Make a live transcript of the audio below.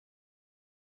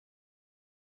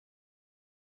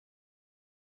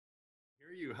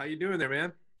Are you? How you doing there,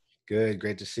 man? Good.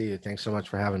 Great to see you. Thanks so much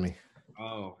for having me.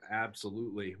 Oh,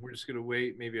 absolutely. We're just gonna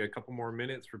wait maybe a couple more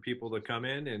minutes for people to come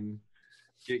in and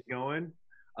get going.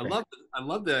 I Great.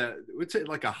 love what's it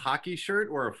like a hockey shirt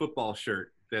or a football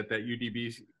shirt that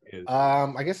UDB is?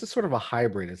 I guess it's sort of a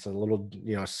hybrid. It's a little,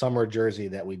 summer jersey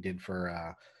that we did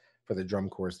for the drum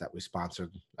corps that we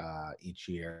sponsored each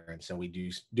year, and so we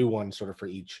do one sort of for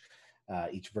each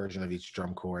version of each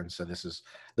drum corps. And so this is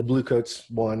the Blue Coats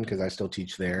one because I still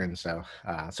teach there, and so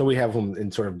we have them in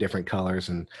sort of different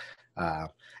colors, uh,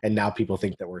 and now people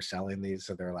think that we're selling these,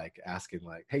 so they're like asking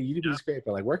like, "Hey, UDB is great,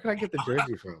 but like, where can I get the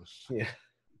jersey from?" Yeah.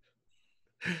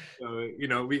 So,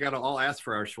 we gotta all ask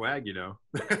for our swag.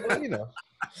 Well,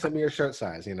 send me your shirt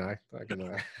size. I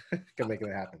can can make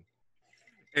it happen.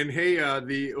 And hey,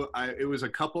 it was a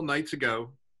couple nights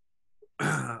ago.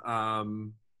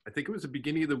 I think it was the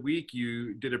beginning of the week.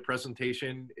 You did a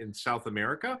presentation in South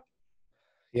America.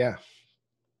 Yeah,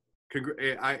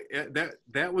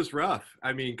 That was rough.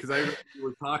 I mean, because we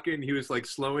were talking, he was like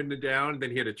slowing it down, then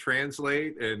he had to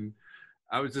translate, and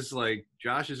I was just like,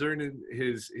 Josh is earning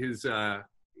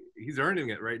he's earning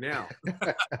it right now.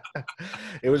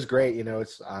 it was great.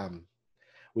 It's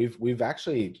we've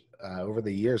actually over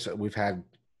the years we've had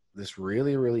this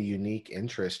really really unique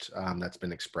interest that's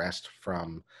been expressed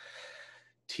from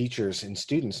teachers and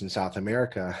students in South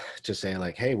America to say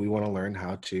like, hey, we want to learn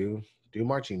how to do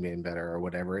marching band better or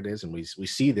whatever it is, and we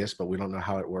see this but we don't know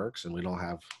how it works, and we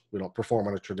don't perform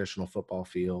on a traditional football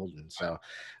field. And so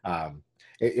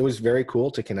it was very cool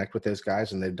to connect with those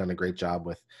guys, and they've done a great job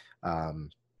with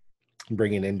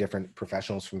bringing in different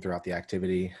professionals from throughout the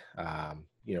activity,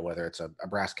 whether it's a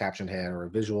brass caption head or a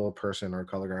visual person or a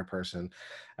color guard person.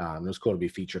 It was cool to be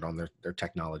featured on their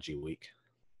technology week.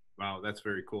 Wow, that's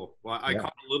very cool. Well, I Yeah.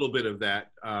 caught a little bit of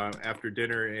that after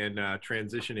dinner and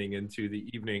transitioning into the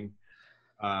evening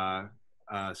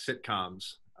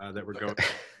sitcoms that were going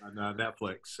on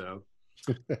Netflix. So,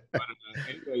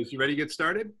 anyways, you ready to get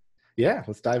started? Yeah,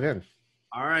 let's dive in.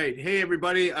 All right. Hey,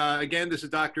 everybody. Again, this is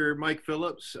Dr. Mike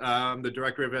Phillips. I'm the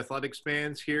Director of Athletics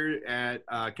Bands here at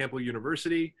Campbell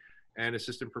University and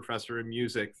Assistant Professor in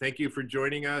Music. Thank you for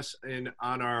joining us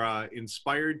on our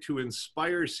Inspired to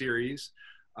Inspire series.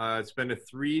 It's been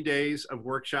 3 days of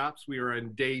workshops. We are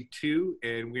on day 2,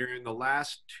 and we're in the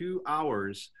last 2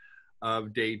 hours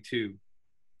of day 2.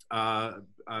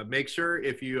 Make sure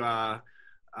if you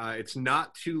it's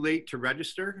not too late to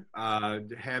register.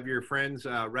 Have your friends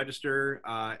register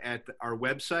at our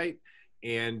website,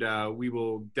 and I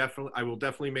will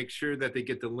definitely make sure that they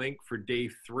get the link for day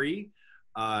 3.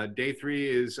 Day 3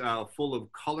 is full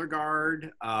of color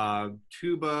guard,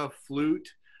 tuba, flute,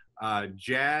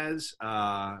 jazz.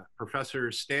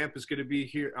 Professor Stamp is going to be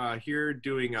here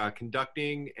doing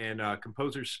conducting and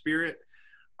composer spirit.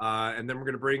 And then we're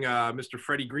going to bring Mr.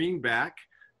 Freddie Green back.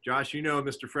 Josh, you know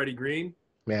Mr. Freddie Green.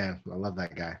 Man, I love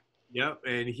that guy. Yep,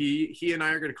 and he and I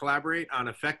are going to collaborate on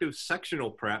effective sectional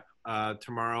prep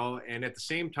tomorrow, and at the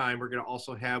same time, we're going to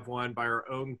also have one by our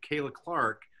own Kayla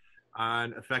Clark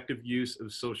on effective use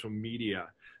of social media.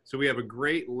 So we have a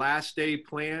great last day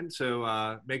planned.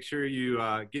 So make sure you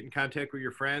get in contact with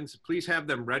your friends. Please have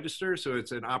them register, so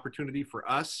it's an opportunity for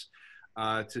us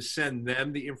to send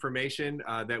them the information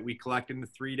that we collect in the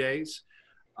 3 days.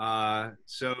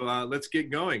 So let's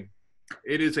get going.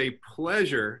 It is a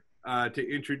pleasure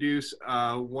to introduce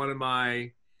one of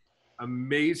my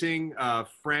amazing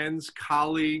friends,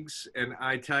 colleagues, and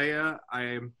I tell you,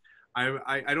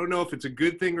 I don't know if it's a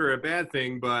good thing or a bad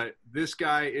thing, but this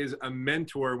guy is a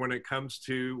mentor when it comes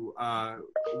to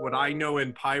what I know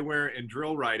in pieware and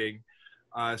drill writing.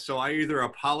 So I either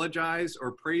apologize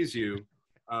or praise you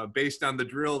based on the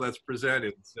drill that's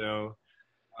presented. So,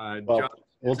 Well,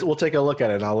 we'll take a look at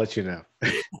it and I'll let you know.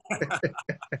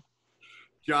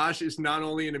 Josh is not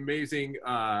only an amazing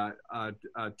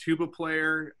tuba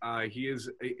player, he's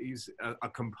a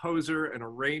composer, an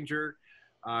arranger.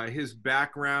 His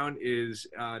background is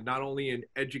not only in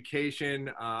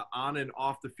education, on and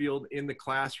off the field, in the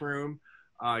classroom.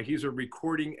 He's a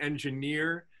recording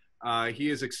engineer. He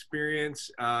has experience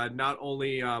not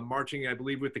only marching, I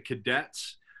believe, with the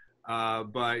cadets,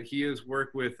 but he has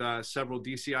worked with several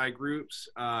DCI groups.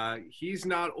 He's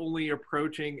not only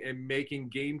approaching and making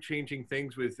game-changing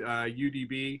things with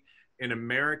UDB in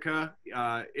America,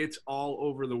 it's all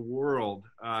over the world.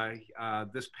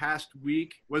 This past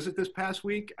week, was it this past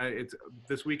week?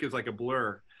 This week is like a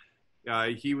blur.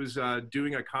 He was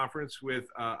doing a conference with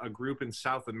a group in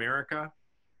South America,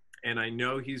 and I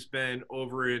know he's been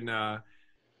over in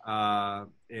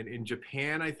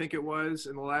Japan, I think it was,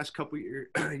 in the last couple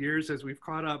years as we've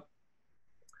caught up.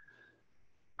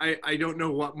 I don't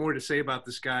know what more to say about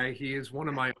this guy. He is one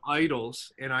of my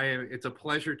idols, and it's a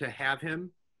pleasure to have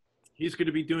him. He's going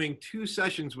to be doing 2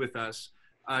 sessions with us,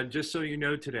 just so you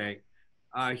know today.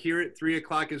 Here at 3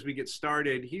 o'clock as we get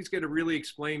started, he's going to really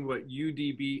explain what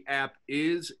UDB app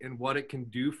is and what it can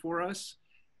do for us.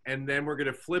 And then we're going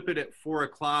to flip it at 4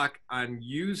 o'clock on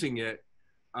using it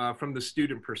from the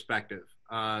student perspective.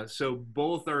 So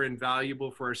both are invaluable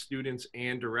for our students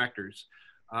and directors.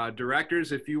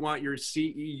 Directors, if you want your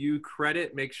CEU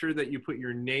credit, make sure that you put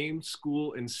your name,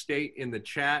 school, and state in the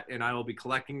chat, and I will be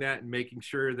collecting that and making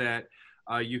sure that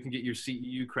you can get your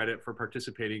CEU credit for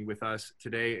participating with us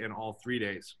today and all 3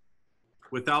 days.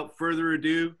 Without further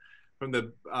ado, from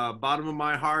the bottom of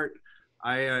my heart,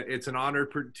 it's an honor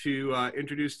to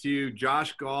introduce to you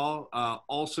Josh Gall,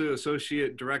 also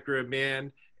Associate Director of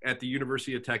Band at the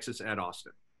University of Texas at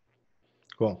Austin.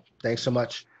 Cool. Thanks so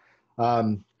much.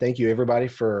 Thank you, everybody,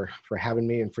 for having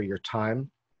me and for your time.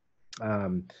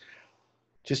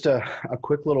 Just a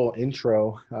quick little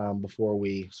intro before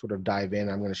we sort of dive in.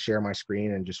 I'm going to share my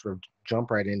screen and just sort of jump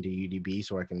right into UDB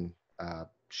so I can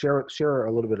share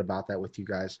a little bit about that with you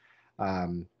guys.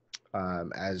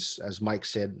 As Mike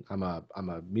said, I'm a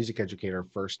music educator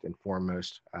first and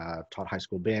foremost. Taught high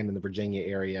school band in the Virginia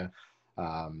area,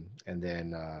 and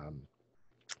then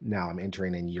now I'm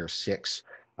entering in year 6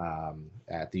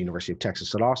 at the University of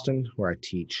Texas at Austin, where I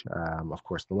teach, of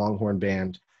course, the Longhorn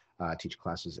Band. Teach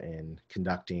classes in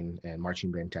conducting and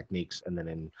marching band techniques, and then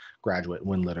in graduate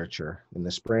wind literature in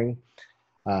the spring.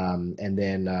 And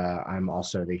then I'm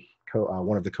also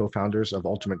one of the co-founders of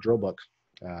Ultimate Drill Book.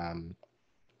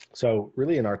 So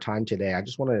really in our time today, I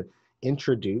just want to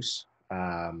introduce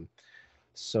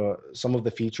so some of the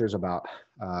features about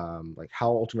like how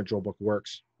Ultimate Drill Book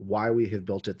works, why we have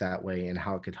built it that way, and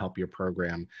how it could help your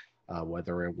program,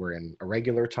 whether we're in a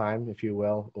regular time, if you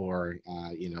will, or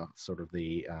you know, sort of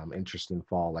the interesting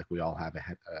fall like we all have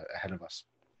ahead of us.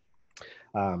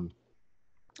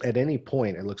 At any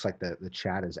point, it looks like the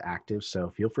chat is active, so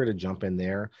feel free to jump in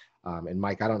there. And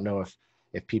Mike, I don't know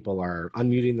if people are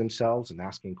unmuting themselves and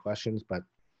asking questions, but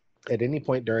at any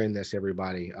point during this,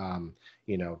 everybody,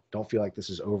 you know, don't feel like this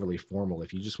is overly formal.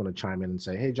 If you just want to chime in and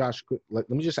say, hey, Josh, let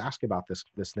me just ask you about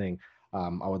this thing,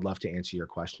 I would love to answer your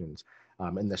questions.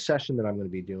 In the session that I'm going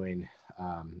to be doing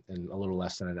in a little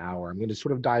less than an hour, I'm going to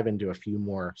sort of dive into a few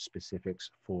more specifics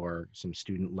for some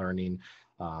student learning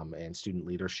and student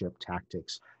leadership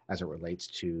tactics as it relates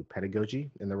to pedagogy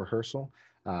in the rehearsal.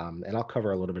 And I'll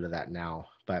cover a little bit of that now,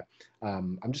 but what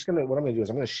I'm going to do is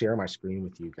I'm going to share my screen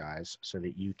with you guys so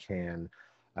that you can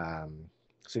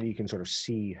sort of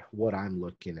see what I'm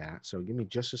looking at. So give me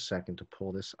just a second to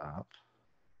pull this up.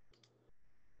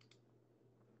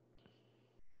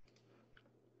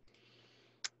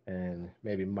 And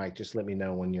maybe Mike, just let me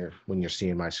know when you're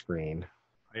seeing my screen.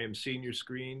 I am seeing your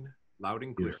screen loud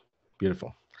and clear.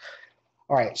 Beautiful.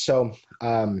 All right, so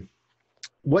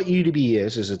what UDB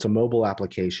is it's a mobile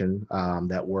application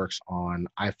that works on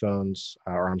iPhones,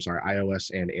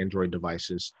 iOS and Android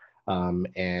devices.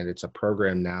 And it's a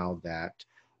program now that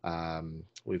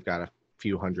we've got a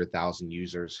few 100,000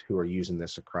 users who are using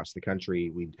this across the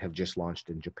country. We have just launched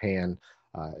in Japan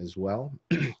as well.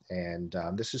 And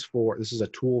this is a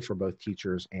tool for both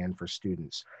teachers and for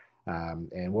students.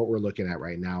 And what we're looking at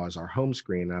right now is our home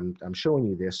screen. I'm showing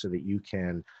you this so that you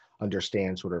can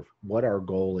understand sort of what our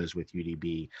goal is with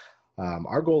UDB.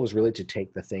 Our goal is really to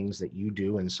take the things that you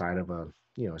do inside of a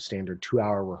standard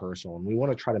 2-hour rehearsal, and we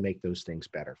want to try to make those things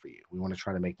better for you. We want to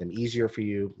try to make them easier for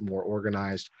you, more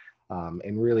organized,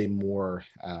 and really more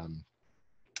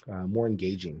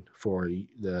engaging for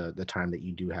the time that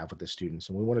you do have with the students.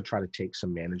 And we want to try to take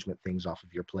some management things off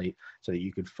of your plate so that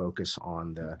you could focus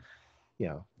on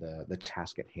the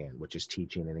task at hand, which is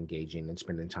teaching and engaging and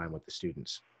spending time with the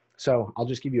students. So I'll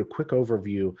just give you a quick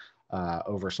overview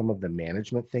over some of the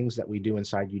management things that we do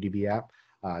inside UDB app,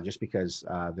 just because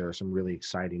there are some really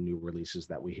exciting new releases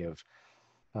that we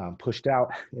have pushed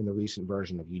out in the recent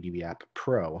version of UDB app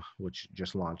Pro, which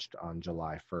just launched on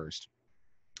July 1st.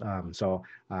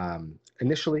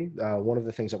 Initially, one of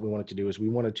the things that we wanted to do is we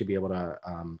wanted to be able to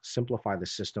simplify the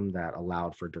system that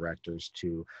allowed for directors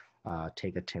to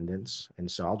take attendance. And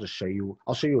so I'll show you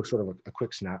sort of a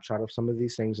quick snapshot of some of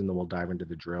these things, and then we'll dive into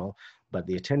the drill. But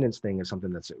the attendance thing is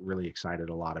something that's really excited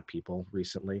a lot of people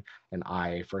recently. And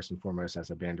I, first and foremost,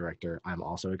 as a band director, I'm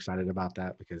also excited about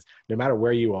that, because no matter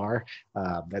where you are,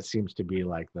 that seems to be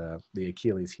like the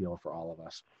Achilles heel for all of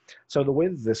us. So the way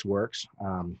that this works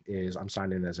is I'm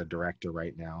signed in as a director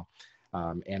right now.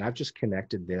 And I've just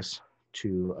connected this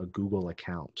to a Google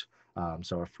account.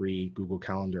 So a free Google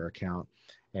Calendar account.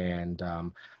 And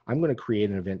I'm going to create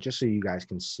an event just so you guys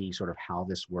can see sort of how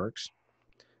this works.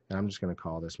 And I'm just going to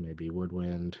call this maybe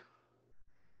Woodwind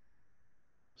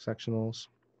Sectionals.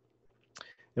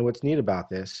 And what's neat about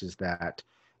this is that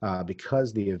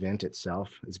because the event itself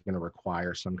is going to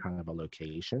require some kind of a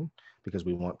location, because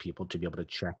we want people to be able to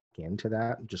check into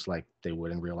that, just like they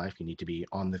would in real life. You need to be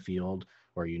on the field,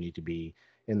 or you need to be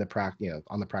in the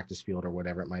on the practice field, or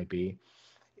whatever it might be.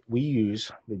 We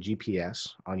use the GPS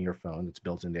on your phone that's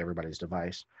built into everybody's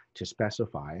device to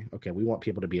specify, okay, we want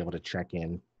people to be able to check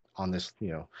in on this,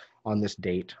 on this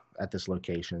date at this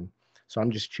location. So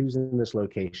I'm just choosing this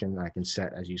location. I can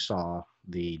set, as you saw,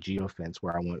 the geofence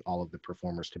where I want all of the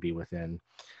performers to be within.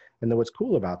 And then what's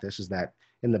cool about this is that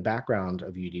in the background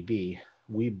of UDB,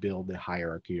 we build the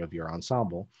hierarchy of your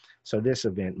ensemble. So this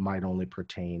event might only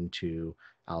pertain to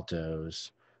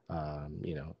altos.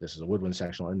 This is a woodwind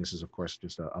sectional, and this is, of course,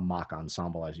 just a mock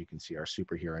ensemble. As you can see, our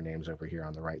superhero names over here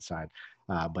on the right side.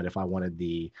 But if I wanted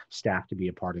the staff to be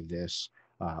a part of this,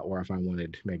 or if I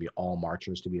wanted maybe all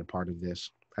marchers to be a part of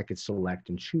this, I could select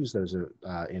and choose those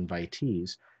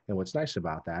invitees. And what's nice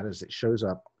about that is it shows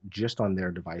up just on their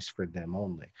device for them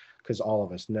only, because all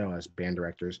of us know as band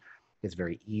directors, it's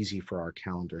very easy for our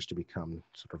calendars to become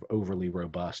sort of overly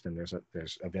robust. And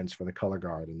there's events for the color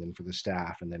guard, and then for the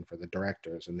staff, and then for the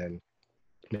directors, and then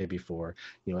maybe for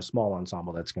a small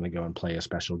ensemble that's going to go and play a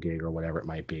special gig or whatever it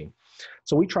might be.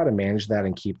 So we try to manage that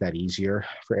and keep that easier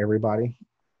for everybody.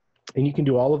 And you can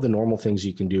do all of the normal things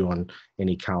you can do on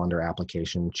any calendar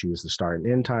application. Choose the start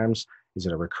and end times. Is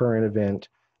it a recurrent event?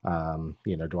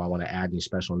 Do I want to add any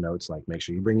special notes, like make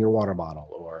sure you bring your water bottle,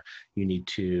 or you need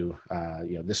to,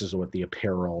 this is what the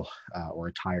apparel or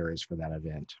attire is for that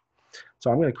event.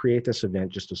 So I'm going to create this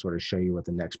event just to sort of show you what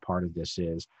the next part of this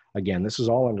is. Again, this is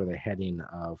all under the heading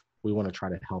of, we want to try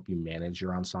to help you manage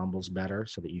your ensembles better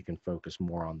so that you can focus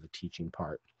more on the teaching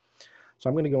part. So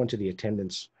I'm going to go into the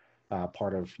attendance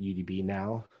part of UDB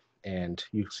now, and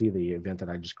you see the event that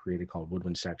I just created called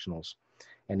Woodwind Sectionals.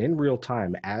 And in real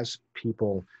time, as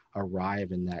people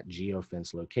arrive in that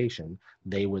geofence location,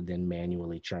 they would then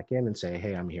manually check in and say,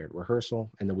 hey, I'm here at rehearsal.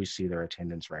 And then we see their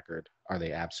attendance record. Are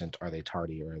they absent? Are they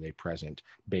tardy? Or are they present,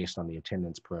 based on the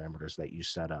attendance parameters that you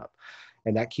set up?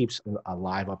 And that keeps a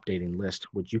live updating list,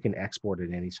 which you can export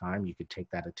at any time. You could take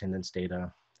that attendance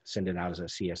data, send it out as a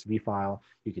CSV file.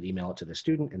 You could email it to the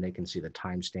student, and they can see the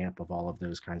timestamp of all of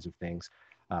those kinds of things,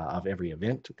 of every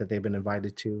event that they've been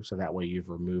invited to. So that way you've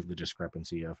removed the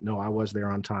discrepancy of, no, I was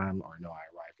there on time, or no, I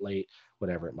arrived late,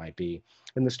 whatever it might be.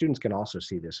 And the students can also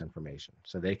see this information.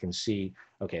 So they can see,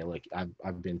 okay, like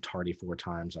I've been tardy 4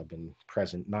 times, I've been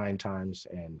present 9 times,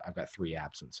 and I've got 3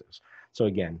 absences. So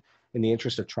again, in the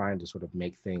interest of trying to sort of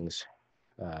make things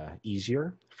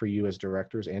easier for you as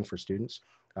directors and for students,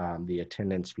 the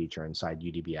attendance feature inside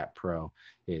UDB App Pro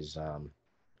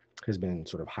has been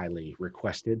sort of highly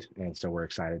requested, and so we're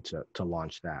excited to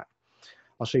launch that.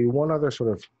 I'll show you one other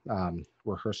sort of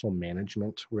rehearsal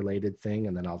management related thing,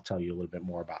 and then I'll tell you a little bit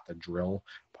more about the drill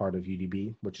part of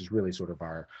UDB, which is really sort of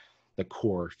the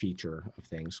core feature of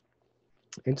things.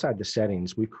 Inside the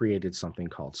settings, we've created something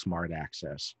called Smart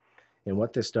Access. And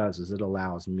what this does is it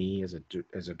allows me as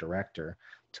a director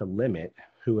to limit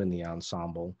who in the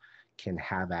ensemble can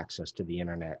have access to the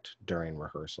internet during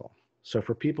rehearsal. So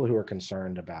for people who are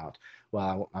concerned about,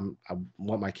 well, I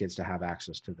want my kids to have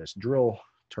access to this drill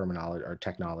terminology or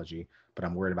technology, but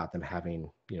I'm worried about them having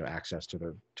access to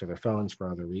their phones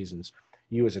for other reasons.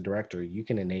 You as a director, you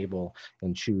can enable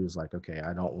and choose, like, okay,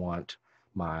 I don't want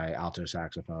my alto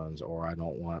saxophones, or I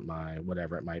don't want my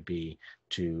whatever it might be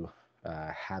to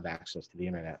have access to the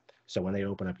internet. So when they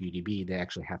open up UDB, they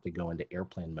actually have to go into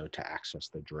airplane mode to access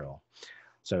the drill.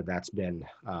 So that's been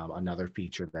another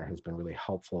feature that has been really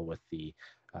helpful with the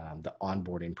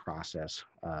onboarding process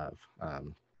of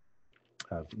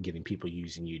getting people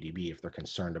using UDB if they're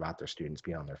concerned about their students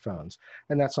being on their phones.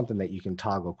 And that's something that you can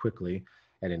toggle quickly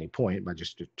at any point by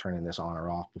just turning this on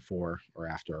or off before or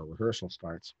after a rehearsal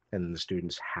starts. And then the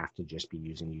students have to just be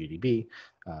using UDB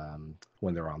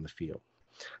when they're on the field.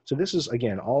 So this is,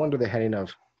 again, all under the heading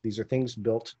of, these are things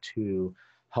built to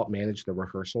help manage the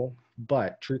rehearsal.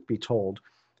 But truth be told,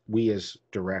 we as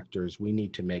directors, we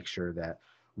need to make sure that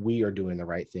we are doing the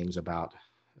right things about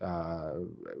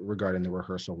regarding the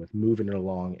rehearsal, with moving it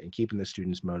along and keeping the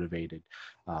students motivated.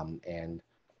 And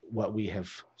what we have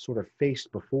sort of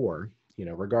faced before,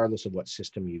 regardless of what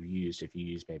system you've used, if you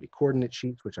use maybe coordinate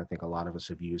sheets, which I think a lot of us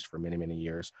have used for many, many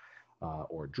years,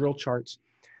 or drill charts,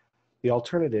 the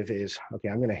alternative is, okay,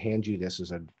 I'm going to hand you this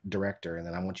as a director, and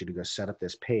then I want you to go set up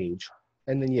this page.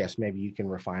 And then, yes, maybe you can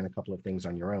refine a couple of things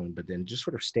on your own, but then just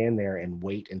sort of stand there and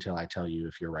wait until I tell you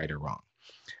if you're right or wrong.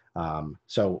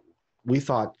 So we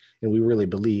thought, and we really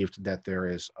believed that there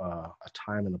is a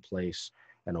time and a place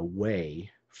and a way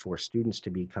for students to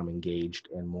become engaged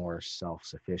and more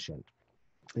self-sufficient.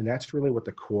 And that's really what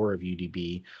the core of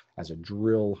UDB as a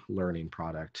drill learning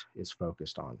product is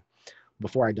focused on.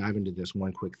 Before I dive into this,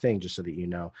 one quick thing, just so that you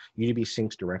know, UDB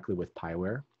syncs directly with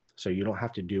Piware. So you don't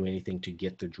have to do anything to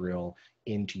get the drill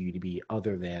into UDB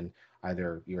other than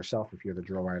either yourself, if you're the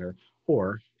drill writer,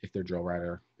 or if their drill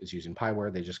writer is using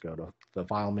Piware, they just go to the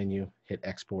file menu, hit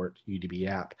export UDB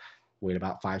app, wait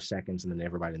about 5 seconds, and then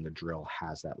everybody in the drill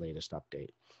has that latest update.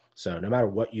 So no matter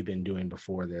what you've been doing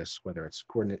before this, whether it's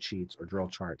coordinate sheets or drill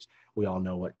charts, we all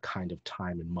know what kind of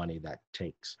time and money that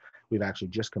takes. We've actually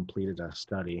just completed a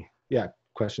study. Yeah,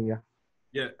 question, yeah?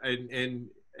 Yeah, and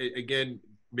again,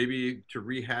 maybe to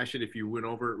rehash it, if you went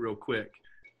over it real quick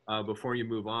before you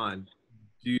move on,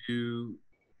 do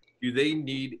they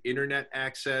need internet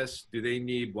access? Do they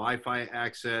need Wi-Fi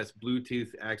access, Bluetooth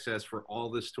access for all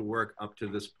this to work up to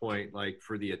this point, like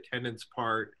for the attendance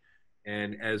part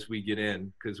and as we get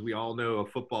in? Because we all know a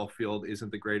football field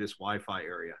isn't the greatest Wi-Fi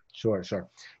area. Sure, sure.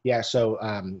 Yeah, so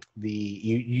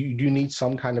you do need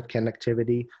some kind of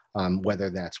connectivity, whether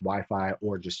that's Wi-Fi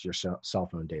or just your cell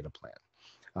phone data plan.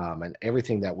 And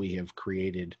everything that we have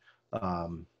created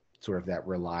sort of that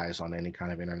relies on any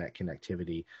kind of internet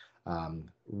connectivity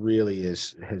really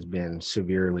has been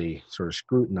severely sort of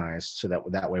scrutinized, so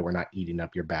that way we're not eating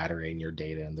up your battery and your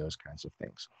data and those kinds of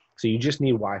things. So you just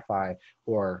need Wi-Fi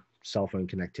or cell phone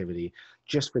connectivity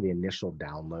just for the initial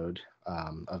download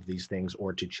of these things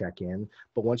or to check in.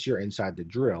 But once you're inside the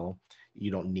drill,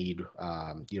 you don't need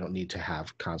to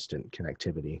have constant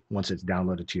connectivity. Once it's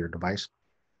downloaded to your device,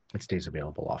 it stays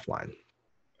available offline.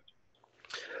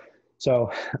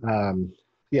 So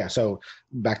yeah, so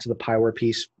back to the Piware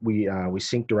piece, we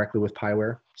sync directly with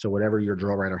Piware. So whatever your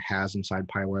drill writer has inside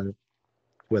Piware,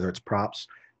 whether it's props,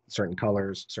 certain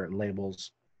colors, certain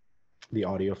labels, the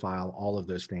audio file, all of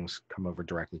those things come over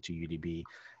directly to UDB.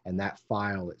 And that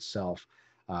file itself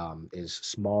is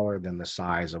smaller than the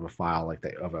size of a file like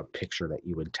that of a picture that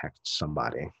you would text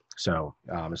somebody. So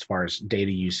as far as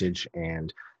data usage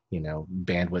and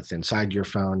bandwidth inside your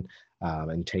phone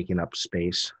and taking up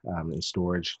space and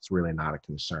storage, it's really not a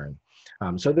concern.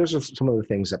 So those are some of the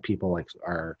things that people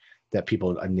that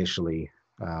people initially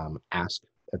ask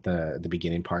at the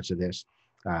beginning parts of this.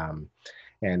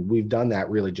 And we've done that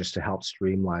really just to help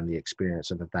streamline the experience,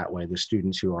 so that way the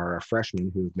students who are freshmen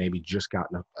who've maybe just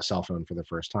gotten a cell phone for the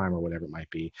first time or whatever it might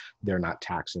be, they're not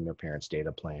taxing their parents'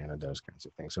 data plan or those kinds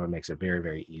of things. So it makes it very,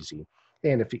 very easy.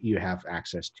 And if you have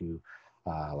access to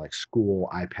like school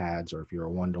iPads, or if you're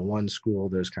a one-to-one school,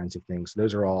 those kinds of things,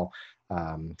 those are all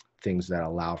things that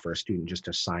allow for a student just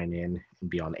to sign in and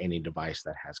be on any device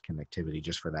that has connectivity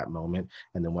just for that moment.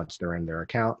 And then once they're in their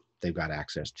account, they've got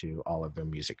access to all of their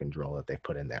music and drill that they've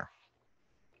put in there.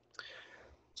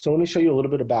 So let me show you a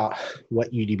little bit about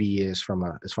what UDB is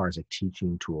as far as a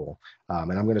teaching tool.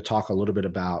 And I'm going to talk a little bit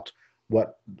about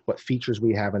what features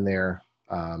we have in there,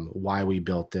 why we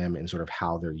built them, and sort of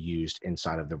how they're used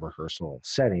inside of the rehearsal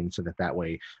setting, so that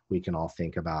way we can all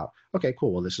think about, okay,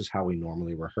 cool, well, this is how we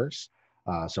normally rehearse.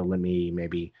 So let me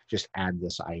maybe just add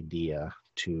this idea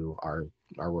to our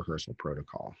rehearsal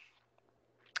protocol.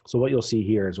 So what you'll see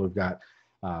here is we've got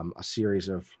a series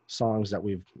of songs that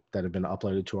have been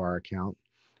uploaded to our account,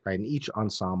 right? And each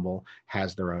ensemble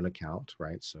has their own account,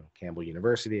 right? So Campbell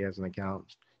University has an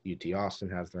account, UT Austin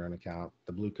has their own account,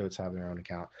 the Bluecoats have their own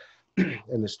account,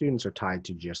 and the students are tied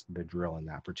to just the drill in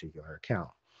that particular account.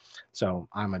 So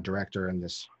I'm a director in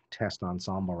this test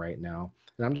ensemble right now,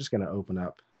 and I'm just going to open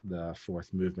up the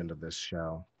fourth movement of this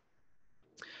show.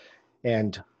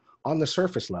 And on the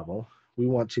surface level, we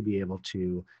want to be able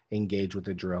to engage with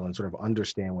the drill and sort of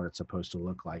understand what it's supposed to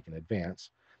look like in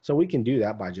advance. So we can do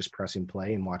that by just pressing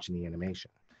play and watching the animation.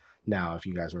 Now, if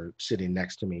you guys were sitting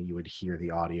next to me, you would hear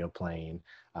the audio playing,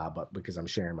 but because I'm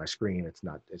sharing my screen, it's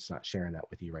not sharing that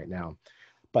with you right now.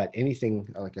 But anything,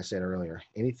 like I said earlier,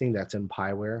 anything that's in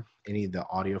Piware, any of the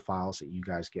audio files that you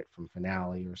guys get from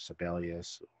Finale or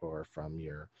Sibelius or from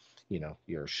your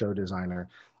show designer,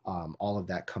 all of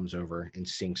that comes over and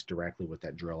syncs directly with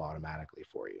that drill automatically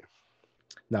for you.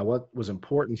 Now, what was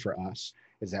important for us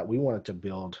is that we wanted to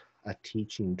build a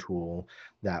teaching tool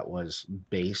that was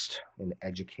based in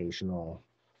educational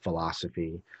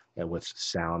philosophy and with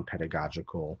sound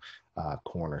pedagogical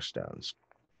cornerstones.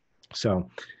 So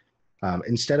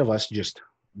instead of us just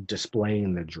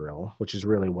displaying the drill, which is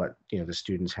really what the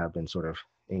students have been sort of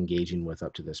engaging with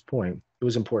up to this point, it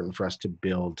was important for us to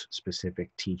build specific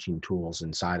teaching tools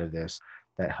inside of this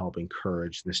that help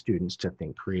encourage the students to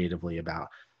think creatively about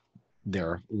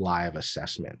their live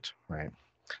assessment, right?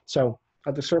 So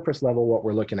at the surface level, what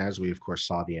we're looking at is we, of course,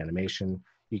 saw the animation.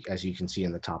 As you can see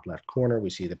in the top left corner, we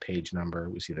see the page number,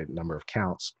 we see the number of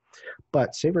counts.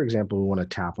 But say, for example, we want to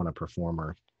tap on a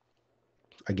performer.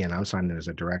 Again, I'm signed in as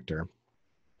a director.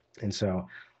 And so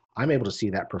I'm able to see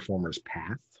that performer's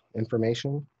path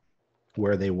information,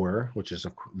 where they were, which is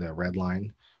the red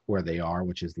line, where they are,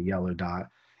 which is the yellow dot,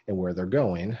 and where they're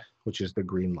going, which is the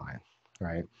green line,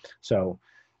 right? So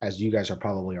as you guys are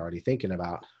probably already thinking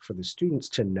about, for the students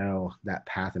to know that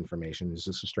path information, is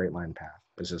this a straight line path?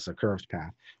 Is this a curved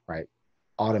path, right?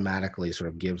 Automatically sort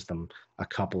of gives them a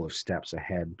couple of steps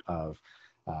ahead of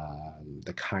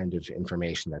the kind of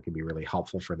information that could be really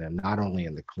helpful for them, not only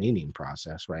in the cleaning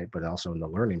process, right, but also in the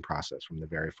learning process from the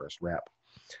very first rep.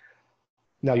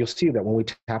 Now you'll see that when we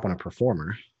tap on a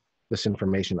performer, this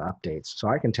information updates. So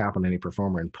I can tap on any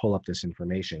performer and pull up this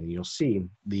information. You'll see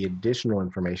the additional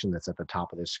information that's at the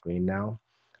top of this screen now.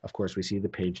 Of course, we see the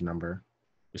page number,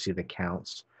 we see the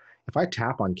counts. If I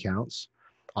tap on counts,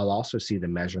 I'll also see the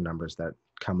measure numbers that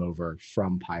come over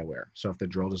from Pyware. So if the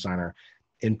drill designer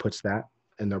inputs that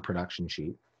in their production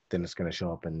sheet, then it's going to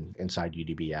show up inside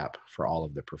UDB app for all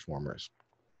of the performers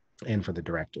and for the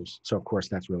directors. So of course,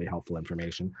 that's really helpful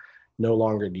information. No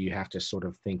longer do you have to sort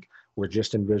of think we're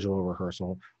just in visual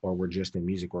rehearsal or we're just in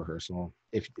music rehearsal.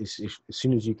 If as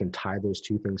soon as you can tie those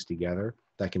two things together,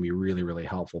 that can be really, really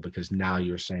helpful, because now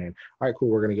you're saying, all right, cool,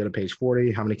 we're going to go to page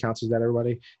 40. How many counts is that,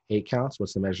 everybody? 8 counts.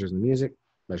 What's the measures in the music?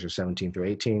 Measure 17 through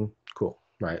 18. Cool,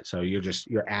 right? So you're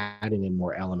adding in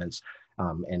more elements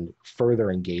and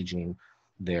further engaging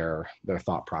their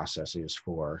thought processes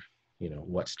for,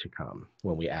 what's to come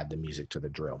when we add the music to the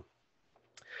drill.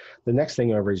 The next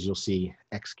thing over is you'll see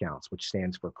X counts, which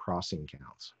stands for crossing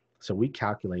counts. So we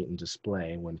calculate and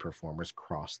display when performers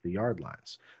cross the yard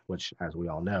lines, which, as we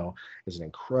all know, is an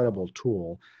incredible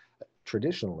tool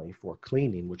traditionally for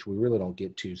cleaning, which we really don't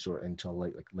get to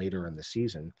until later in the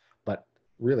season. But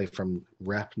really from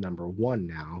rep number 1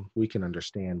 now, we can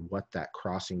understand what that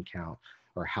crossing count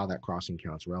or how that crossing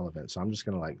count's relevant. So I'm just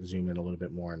going to zoom in a little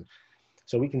bit more. And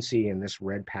so we can see in this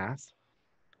red path,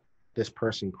 this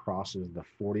person crosses the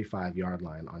 45-yard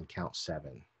line on count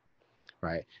 7,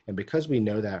 right? And because we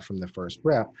know that from the first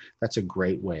rep, that's a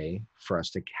great way for us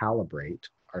to calibrate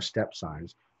our step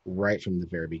size right from the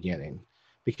very beginning.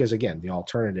 Because again, the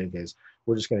alternative is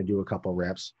we're just going to do a couple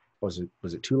reps. Was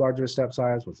it too large of a step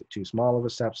size? Was it too small of a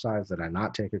step size? Did I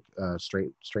not take a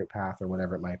straight path or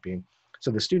whatever it might be?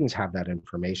 So the students have that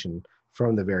information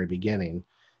from the very beginning.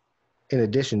 In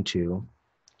addition to,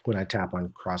 when I tap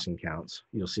on crossing counts,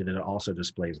 you'll see that it also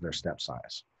displays their step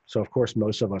size. So of course,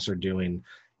 most of us are doing,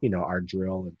 our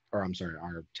drill, or I'm sorry,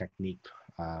 our technique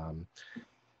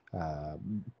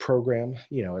program,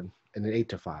 an 8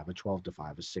 to 5, a 12 to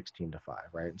 5, a 16 to 5,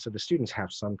 right? And so the students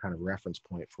have some kind of reference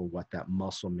point for what that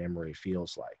muscle memory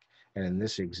feels like. And in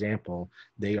this example,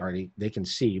 they can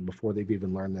see before they've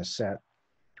even learned this set,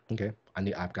 okay,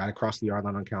 I've got to cross the yard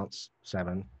line on counts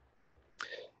 7.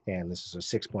 And this is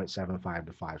a 6.75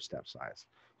 to 5 step size.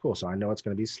 Cool, so I know it's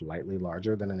going to be slightly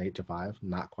larger than an 8 to 5,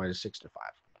 not quite a 6 to 5.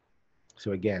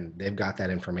 So again, they've got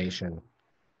that information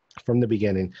from the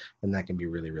beginning, and that can be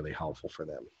really, really helpful for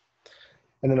them.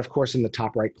 And then of course, in the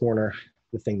top right corner,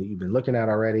 the thing that you've been looking at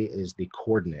already is the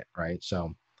coordinate, right?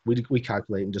 So we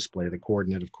calculate and display the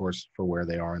coordinate, of course, for where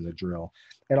they are in the drill.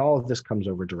 And all of this comes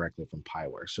over directly from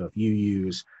Pyware. So if you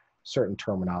use certain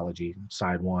terminology,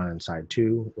 side 1 and side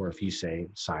 2, or if you say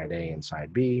side A and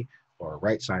side B, or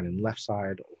right side and left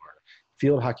side, or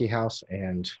field hockey house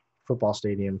and football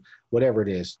stadium, whatever it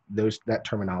is, that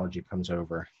terminology comes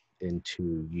over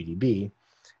into UDB,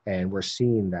 and we're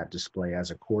seeing that display as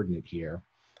a coordinate here.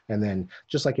 And then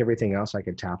just like everything else, I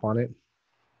could tap on it.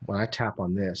 When I tap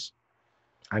on this,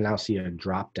 I now see a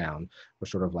drop down, or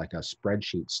sort of like a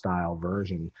spreadsheet style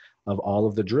version of all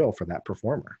of the drill for that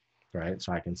performer, right?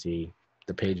 So I can see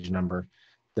the page number,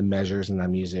 the measures in the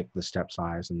music, the step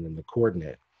size, and then the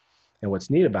coordinate. And what's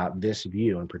neat about this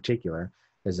view in particular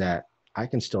is that I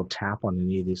can still tap on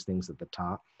any of these things at the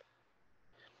top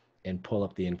and pull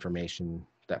up the information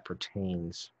that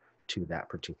pertains to that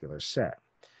particular set.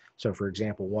 So for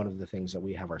example, one of the things that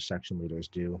we have our section leaders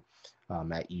do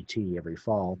at UT every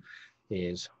fall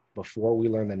is, before we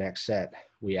learn the next set,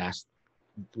 we have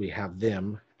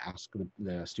them ask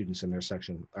the students in their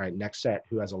section, all right, next set,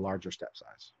 who has a larger step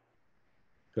size?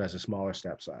 Who has a smaller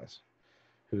step size?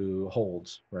 Who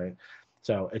holds, right?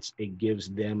 So it gives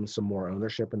them some more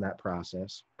ownership in that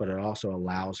process, but it also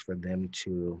allows for them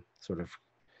to sort of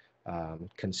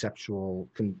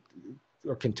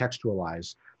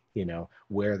contextualize,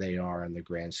 where they are in the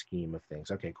grand scheme of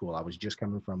things. Okay, cool. I was just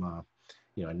coming from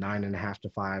you know, a 9.5 to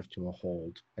 5 to a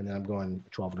hold, and then I'm going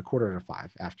 12.25 to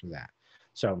 5 after that.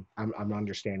 So I'm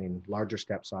understanding larger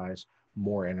step size,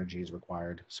 more energy is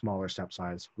required, smaller step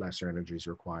size, lesser energy is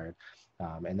required.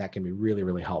 And that can be really,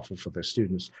 really helpful for the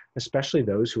students, especially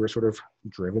those who are sort of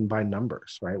driven by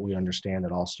numbers, right? We understand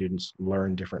that all students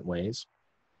learn different ways.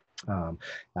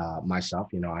 Myself,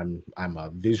 you know, I'm a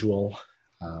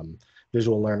um,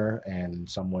 visual learner, and in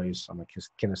some ways I'm a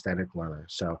kinesthetic learner.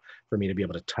 So for me to be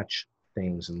able to touch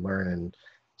things and learn and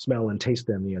smell and taste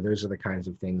them, you know, those are the kinds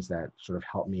of things that sort of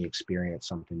help me experience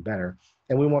something better.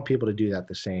 And we want people to do that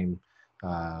the same,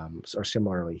 or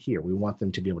similarly here. We want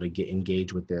them to be able to get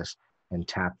engaged with this and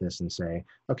tap this and say,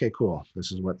 okay, cool.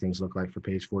 This is what things look like for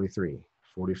page 43,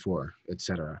 44,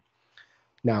 etc.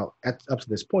 Now, up to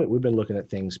this point, we've been looking at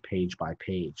things page by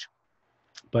page.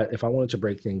 But if I wanted to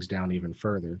break things down even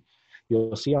further,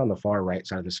 you'll see on the far right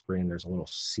side of the screen, there's a little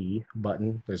C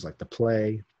button. There's like the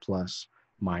play, plus,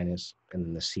 minus, and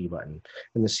then the C button.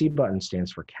 And the C button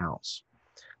stands for counts.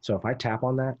 So if I tap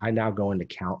on that, I now go into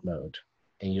count mode.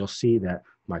 And you'll see that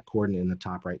my coordinate in the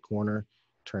top right corner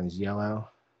turns yellow.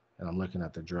 And I'm looking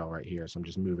at the drill right here. So I'm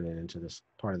just moving it into this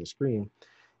part of the screen.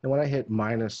 And when I hit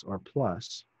minus or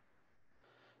plus,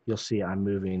 you'll see I'm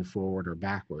moving forward or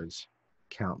backwards,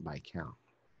 count by count.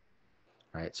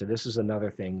 Right. So this is another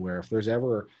thing where if there's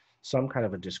ever some kind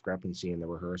of a discrepancy in the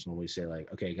rehearsal, and we say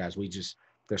like, okay, guys,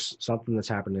 there's something that's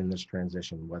happened in this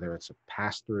transition, whether it's a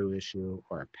pass-through issue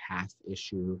or a path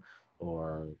issue,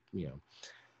 or, you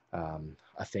know,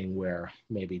 a thing where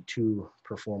maybe two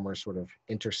performers sort of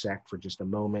intersect for just a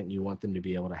moment. You want them to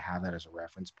be able to have that as a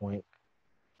reference point.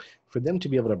 For them to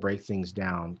be able to break things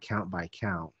down count by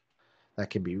count, that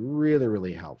can be really,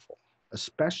 really helpful,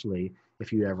 especially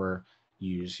if you ever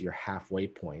use your halfway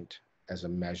point as a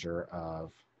measure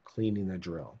of cleaning the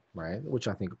drill, right? Which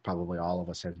I think probably all of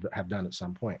us have done at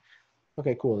some point.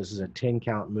 Okay, cool. This is a 10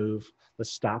 count move.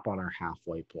 Let's stop on our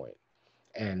halfway point.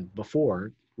 And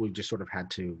before, we just sort of had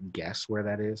to guess where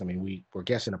that is. I mean, we're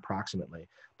guessing approximately,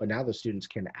 but now the students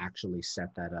can actually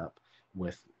set that up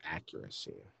with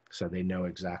accuracy. So they know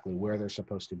exactly where they're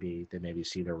supposed to be. They maybe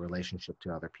see their relationship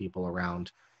to other people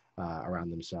around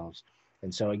themselves.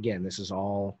 And so again, this is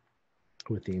all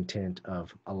with the intent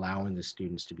of allowing the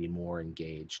students to be more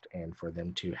engaged and for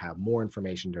them to have more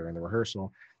information during the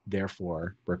rehearsal,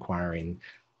 therefore requiring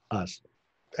us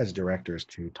as directors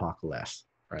to talk less,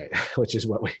 right? which is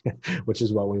what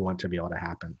we want to be able to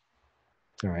happen.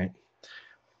 All right,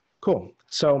 cool.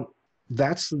 So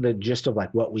that's the gist of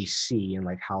like what we see and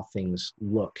like how things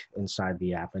look inside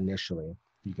the app initially.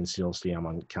 You can still see I'm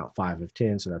on count 5 of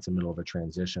 10, so that's the middle of a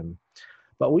transition.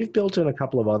 But we've built in a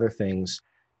couple of other things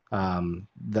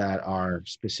that are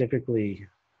specifically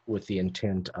with the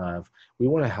intent of we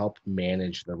want to help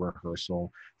manage the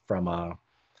rehearsal from a,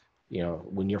 you know,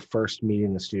 when you're first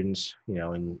meeting the students, you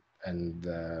know, and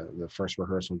the first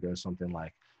rehearsal goes something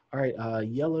like, all right,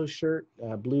 yellow shirt,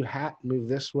 blue hat, move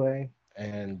this way,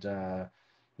 and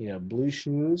you know, blue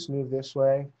shoes, move this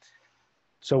way.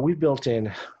 So we've built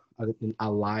in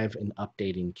a live and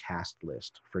updating cast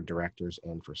list for directors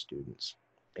and for students.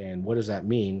 And what does that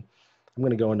mean? I'm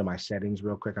going to go into my settings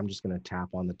real quick. I'm just going to tap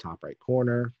on the top right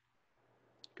corner,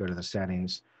 go to the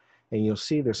settings, and you'll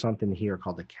see there's something here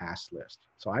called the cast list.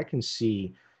 So I can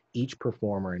see each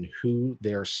performer and who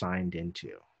they're signed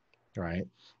into, right?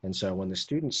 And so when the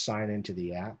students sign into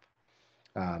the app,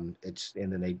 and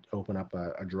then they open up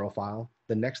a drill file.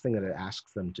 The next thing that it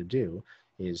asks them to do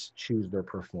is choose their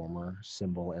performer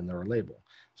symbol and their label.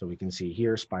 So we can see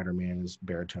here, Spider-Man is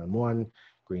baritone 1,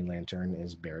 Green Lantern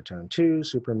is baritone 2,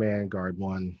 Superman guard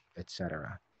 1,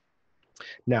 etc.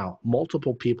 Now,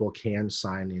 multiple people can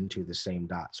sign into the same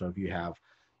dot. So if you have,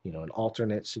 you know, an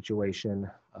alternate situation,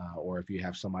 or if you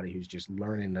have somebody who's just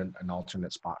learning an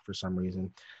alternate spot for some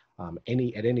reason,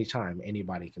 at any time,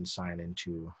 anybody can sign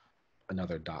into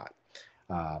another dot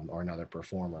or another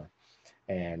performer.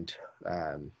 And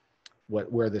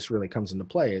where this really comes into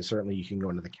play is certainly you can go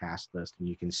into the cast list and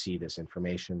you can see this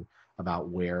information about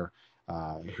where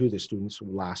who the students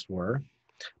last were.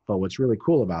 But what's really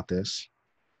cool about this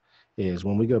is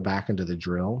when we go back into the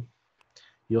drill,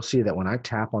 you'll see that when I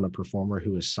tap on a performer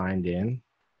who is signed in,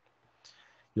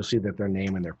 you'll see that their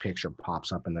name and their picture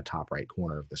pops up in the top right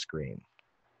corner of the screen.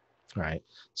 Right.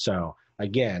 So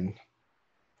again,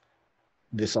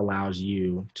 this allows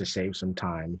you to save some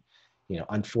time. You know,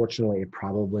 unfortunately, it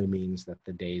probably means that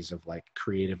the days of like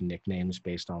creative nicknames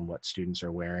based on what students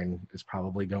are wearing is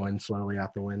probably going slowly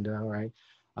out the window, right?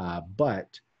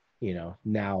 But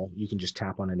now you can just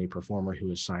tap on any performer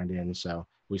who is signed in. So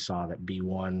we saw that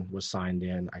B1 was signed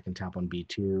in. I can tap on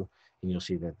B2 and you'll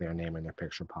see that their name and their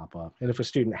picture pop up. And if a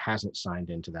student hasn't signed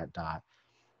into that dot,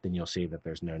 then you'll see that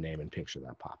there's no name and picture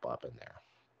that pop up in there.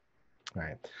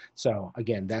 Right. So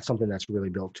again, that's something that's really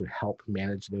built to help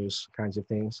manage those kinds of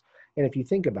things. And if you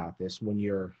think about this, when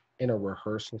you're in a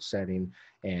rehearsal setting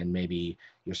and maybe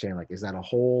you're saying like, is that a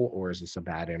hole or is this a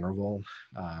bad interval?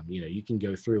 You can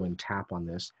go through and tap on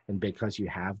this. And because you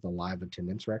have the live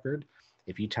attendance record,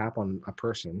 if you tap on a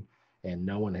person and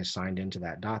no one has signed into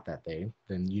that dot that day,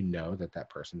 then you know that that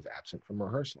person's absent from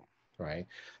rehearsal, right?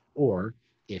 Or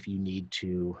if you need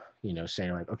to,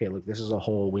 say like, okay, look, this is a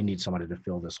hole. We need somebody to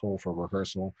fill this hole for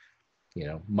rehearsal.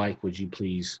 Mike, can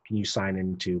you sign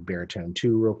into baritone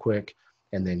 2 real quick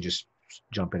and then just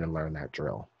jump in and learn that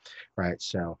drill, right?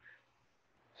 So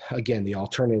again, the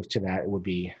alternative to that would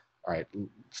be, all right,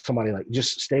 somebody like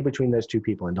just stay between those two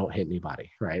people and don't hit anybody,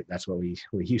 right? That's what we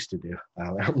used to do.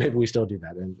 Maybe we still do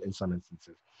that in some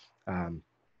instances.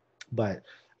 But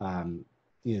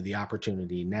the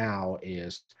opportunity now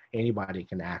is anybody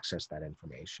can access that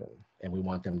information, and we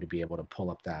want them to be able to pull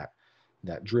up that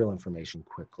drill information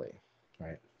quickly,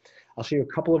 right? I'll show you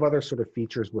a couple of other sort of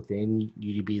features within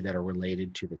UDB that are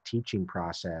related to the teaching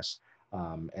process,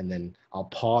 and then I'll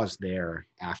pause there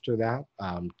after that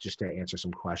just to answer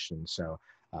some questions. So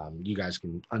you guys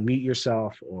can unmute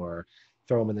yourself or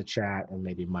throw them in the chat, and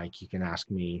maybe Mike, you can ask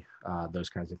me those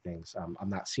kinds of things. I'm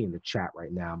not seeing the chat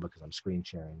right now because I'm screen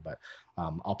sharing, but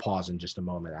I'll pause in just a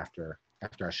moment after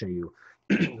I show you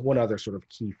one other sort of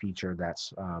key feature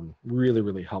that's really,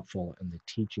 really helpful in the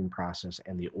teaching process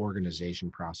and the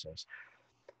organization process.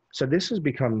 So this has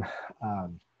become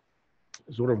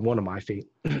sort of one of my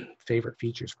favorite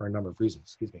features for a number of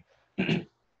reasons. Excuse me.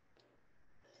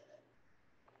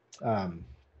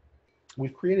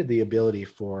 We've created the ability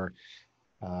for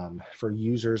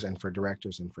users and for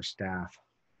directors and for staff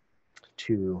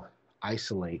to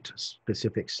isolate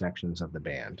specific sections of the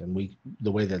band. And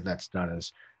the way that that's done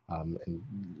is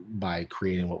by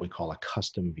creating what we call a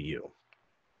custom view.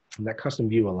 And that custom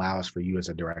view allows for you as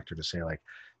a director to say, like,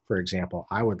 for example,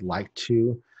 I would like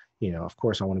to, of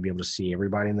course, I want to be able to see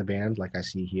everybody in the band like I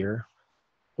see here,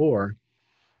 or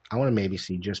I want to maybe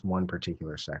see just one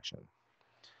particular section.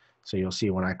 So you'll see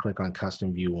when I click on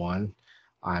custom view 1,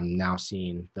 I'm now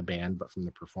seeing the band, but from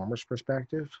the performer's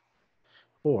perspective.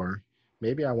 Or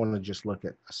maybe I want to just look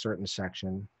at a certain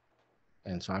section.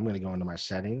 And so I'm going to go into my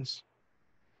settings,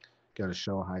 go to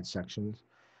show hide sections.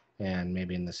 And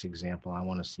maybe in this example, I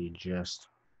want to see just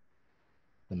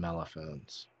the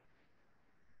mellophones.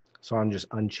 So I'm just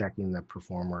unchecking the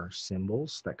performer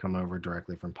symbols that come over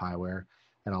directly from Piware.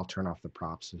 And I'll turn off the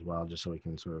props as well, just so we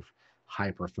can sort of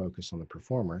hyper focus on the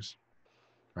performers,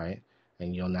 right?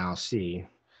 And you'll now see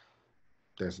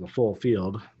there's the full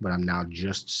field, but I'm now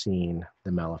just seeing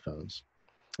the mellophones.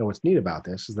 And what's neat about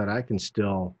this is that I can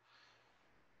still,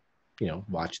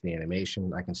 watch the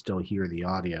animation. I can still hear the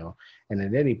audio. And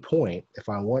at any point, if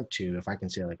I want to, if I can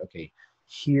say like, okay,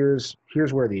 here's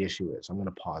where the issue is. I'm going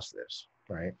to pause this,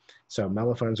 right? So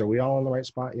mellophones, are we all in the right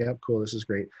spot? Yep, cool, this is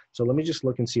great. So let me just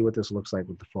look and see what this looks like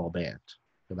with the full band.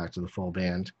 Go back to the full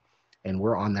band. And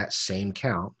we're on that same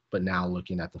count, but now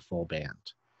looking at the full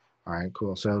band. All right,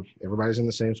 cool. So everybody's in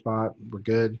the same spot. We're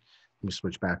good. Let me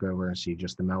switch back over and see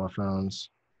just the mellophones.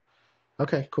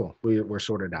 Okay, cool. We're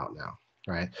sorted out now.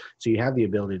 All right. So you have the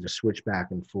ability to switch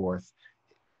back and forth,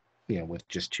 with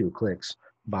just 2 clicks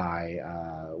by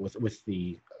with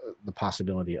the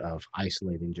possibility of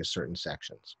isolating just certain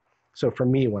sections. So for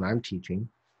me, when I'm teaching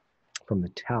from the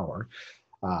tower,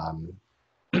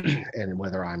 and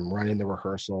whether I'm running the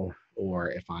rehearsal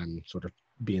or if I'm sort of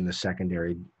being the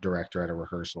secondary director at a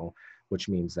rehearsal, which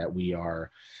means that we are,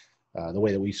 the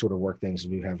way that we sort of work things is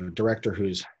we have a director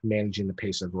who's managing the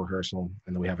pace of rehearsal,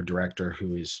 and then we have a director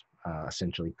who is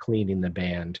essentially cleaning the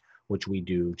band, which we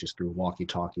do just through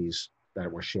walkie-talkies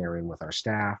that we're sharing with our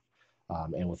staff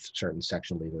and with certain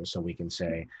section leaders. So we can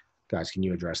say, guys, can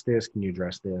you address this? Can you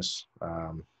address this?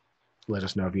 Let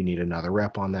us know if you need another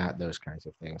rep on that, those kinds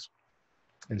of things.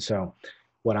 And so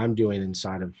what I'm doing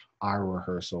inside of our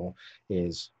rehearsal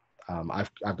is I've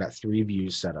got 3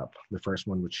 views set up. The first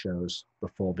one, which shows the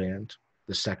full band,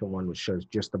 the second one, which shows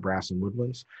just the brass and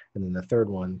woodwinds, and then the third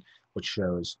one, which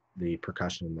shows the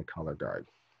percussion and the color guard.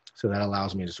 So that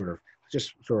allows me to sort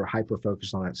of hyper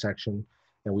focus on that section.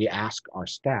 And we ask our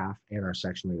staff and our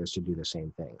section leaders to do the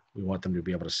same thing. We want them to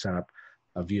be able to set up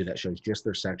a view that shows just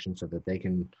their section so that they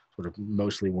can sort of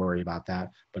mostly worry about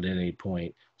that, but at any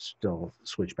point still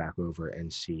switch back over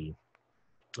and see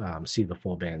the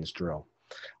full band's drill.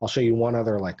 I'll show you one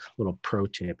other like little pro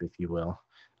tip, if you will.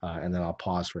 and then I'll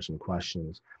pause for some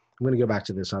questions. I'm going to go back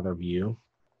to this other view,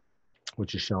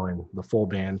 which is showing the full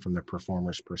band from the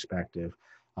performer's perspective.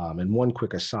 And one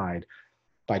quick aside,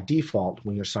 by default,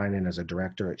 when you're signed in as a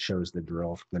director, it shows the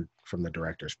drill from the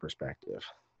director's perspective.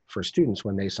 For students,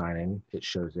 when they sign in, it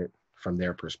shows it from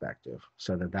their perspective,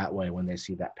 so that way, when they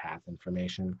see that path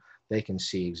information, they can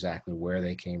see exactly where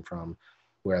they came from,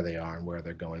 where they are, and where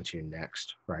they're going to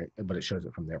next, right? But it shows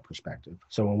it from their perspective.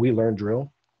 So when we learn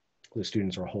drill, the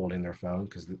students are holding their phone,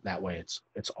 because that way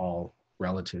it's all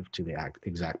relative to the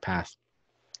exact path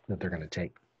that they're going to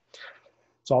take.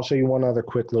 So I'll show you one other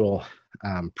quick little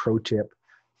pro tip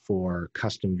for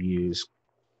custom views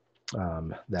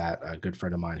that a good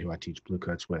friend of mine who I teach Blue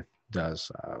Coats with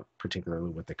does,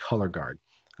 particularly with the color guard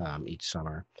each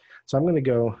summer. So I'm going to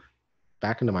go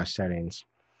back into my settings,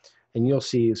 and you'll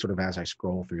see sort of as I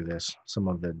scroll through this, some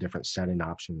of the different setting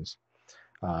options.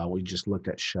 We just looked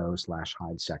at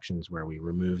show/hide sections where we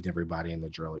removed everybody in the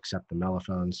drill except the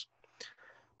mellophones.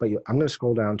 But I'm going to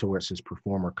scroll down to where it says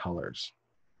performer colors.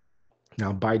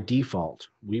 Now, by default,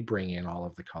 we bring in all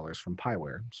of the colors from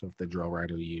Piware. So if the drill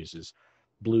writer uses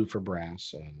blue for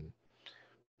brass and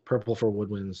purple for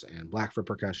woodwinds and black for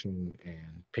percussion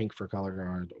and pink for color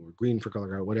guard or green for color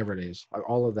guard, whatever it is,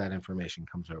 all of that information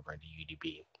comes over into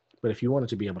UDB. But if you wanted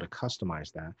to be able to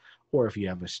customize that, or if you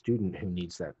have a student who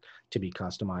needs that to be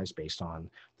customized based on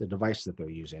the device that they're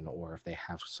using, or if they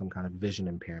have some kind of vision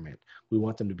impairment, we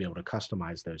want them to be able to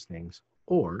customize those things.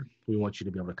 Or we want you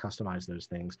to be able to customize those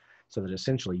things so that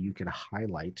essentially you can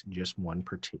highlight just one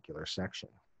particular section.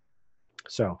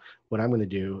 So what I'm going to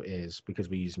do is, because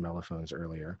we used mellophones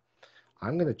earlier,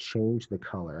 I'm going to change the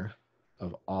color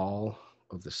of all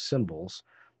of the symbols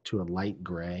to a light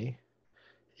gray,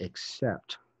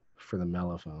 except for the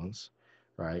mellophones,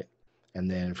 right? And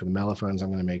then for the mellophones, I'm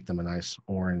going to make them a nice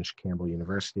orange Campbell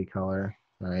University color,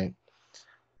 right?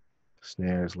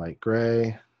 Snares light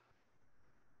gray.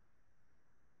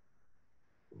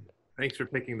 Thanks for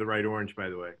picking the right orange, by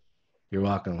the way. You're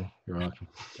welcome. You're welcome.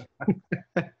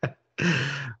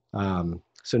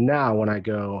 So now when I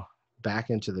go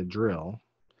back into the drill,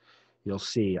 you'll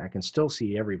see I can still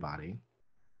see everybody,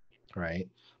 right?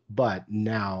 But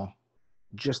now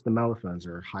just the mellophones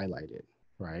are highlighted,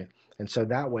 right? And so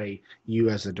that way, you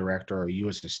as a director or you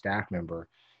as a staff member,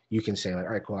 you can say like,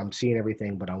 all right, cool, I'm seeing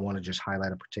everything, but I want to just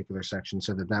highlight a particular section,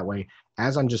 so that way,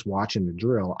 as I'm just watching the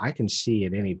drill, I can see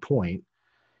at any point,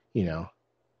 you know,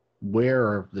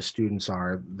 where the students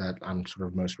are that I'm sort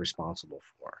of most responsible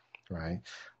for, right?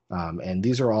 And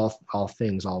these are all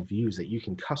things, all views that you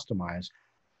can customize,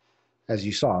 as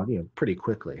you saw, you know, pretty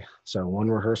quickly. So one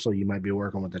rehearsal, you might be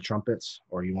working with the trumpets,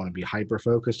 or you want to be hyper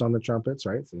focused on the trumpets,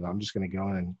 right? So I'm just going to go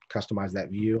in and customize that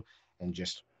view, and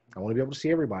just, I want to be able to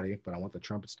see everybody, but I want the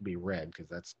trumpets to be red because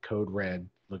that's code red.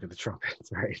 Look at the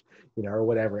trumpets, right? You know, or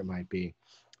whatever it might be.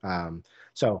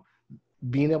 So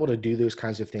being able to do those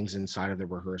kinds of things inside of the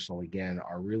rehearsal, again,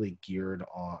 are really geared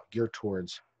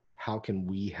towards how can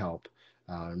we help,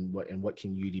 and what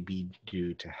can UDB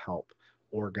do to help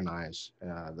organize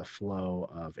the flow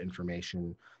of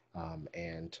information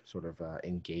and sort of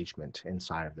engagement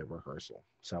inside of the rehearsal.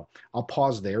 So I'll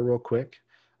pause there real quick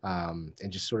and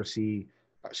just sort of see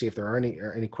if there are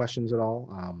any questions at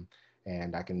all.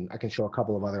 And I can show a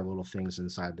couple of other little things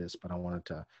inside this, but I wanted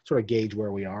to sort of gauge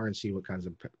where we are and see what kinds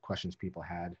of questions people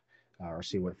had, or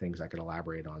see what things I could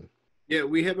elaborate on. Yeah,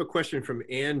 we have a question from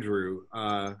Andrew.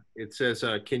 It says,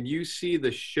 can you see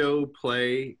the show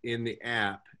play in the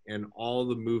app and all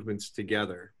the movements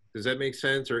together? Does that make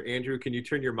sense? Or Andrew, can you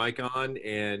turn your mic on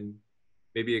and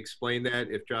maybe explain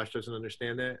that if Josh doesn't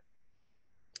understand that?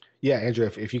 Yeah, Andrew,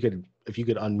 if you could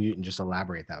unmute and just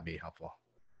elaborate, that would be helpful.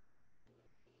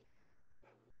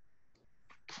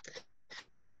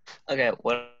 Okay,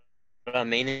 what I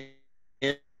mean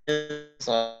is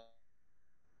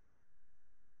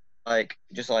like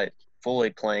just like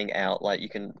fully playing out, like you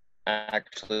can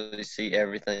actually see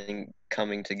everything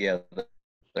coming together.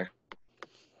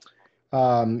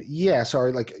 Yeah,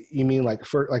 sorry, like you mean like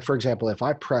for example, if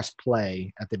I press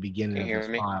play at the beginning of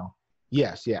this file.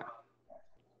 Yes, yeah.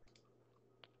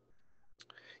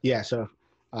 Yeah, so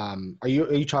are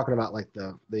you talking about like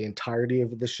the entirety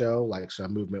of the show, like so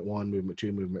movement 1, movement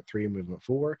 2, movement 3, movement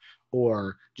 4,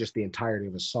 or just the entirety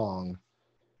of a song,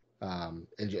 and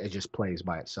it just plays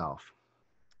by itself?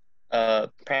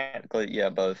 Practically, yeah,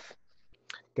 both.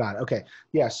 Got it. Okay.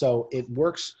 Yeah, so it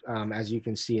works as you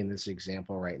can see in this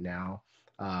example right now.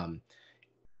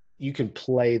 You can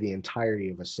play the entirety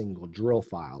of a single drill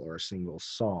file or a single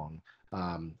song,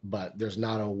 but there's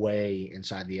not a way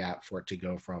inside the app for it to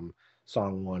go from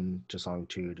song 1 to song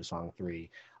 2 to song 3.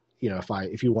 You know,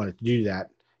 if you wanted to do that,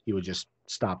 you would just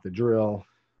stop the drill,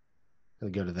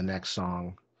 and go to the next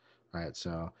song. All right,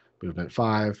 so movement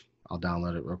 5, I'll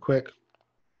download it real quick.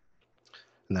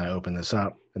 And then I open this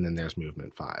up, and then there's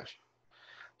movement 5.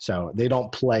 So they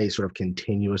don't play sort of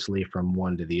continuously from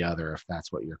one to the other, if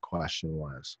that's what your question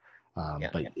was.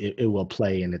 But it will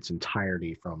play in its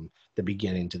entirety from the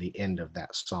beginning to the end of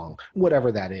that song,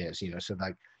 whatever that is, you know. So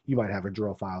like you might have a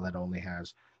drill file that only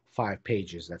has 5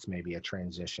 pages. That's maybe a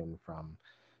transition from,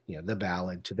 you know, the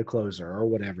ballad to the closer or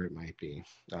whatever it might be.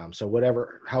 So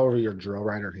however your drill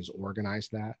writer has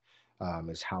organized that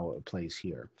is how it plays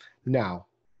here. Now,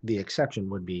 the exception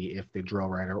would be if the drill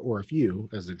writer, or if you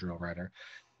as the drill writer,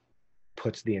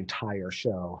 puts the entire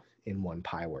show in one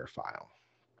Pyware file,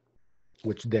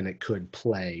 which then it could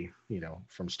play, you know,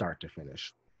 from start to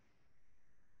finish.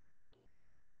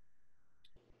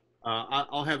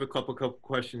 I'll have a couple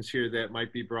questions here that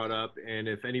might be brought up, and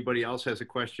if anybody else has a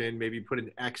question, maybe put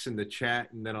an X in the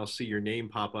chat, and then I'll see your name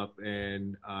pop up,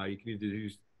 and you can either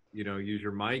use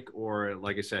your mic, or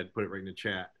like I said, put it right in the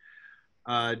chat.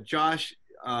 Josh,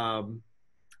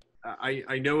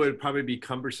 I know it'd probably be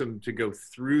cumbersome to go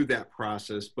through that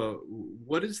process, but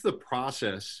what is the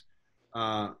process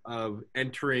of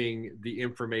entering the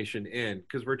information in?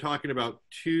 Because we're talking about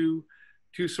two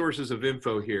sources of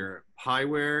info here,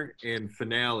 Pyware and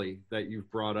Finale, that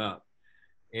you've brought up.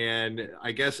 And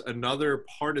I guess another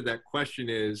part of that question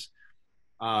is,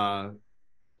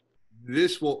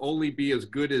 this will only be as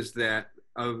good as that.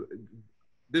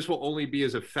 This will only be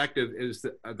as effective as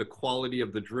the quality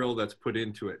of the drill that's put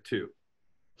into it too.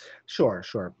 Sure.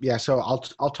 Yeah. So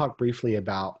I'll talk briefly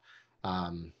about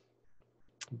I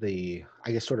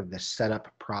guess sort of the setup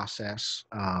process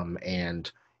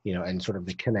and, you know, and sort of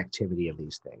the connectivity of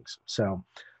these things. So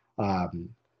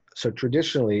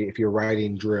traditionally, if you're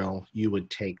writing drill, you would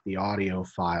take the audio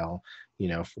file, you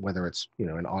know, whether it's, you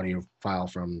know, an audio file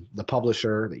from the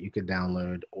publisher that you could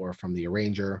download, or from the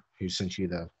arranger who sent you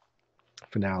the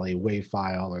Finale WAV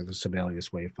file or the Sibelius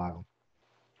WAV file.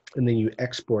 And then you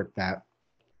export that,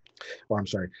 or I'm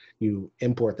sorry, you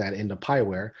import that into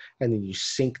Pyware, and then you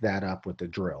sync that up with the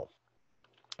drill.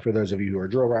 For those of you who are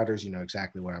drill writers, you know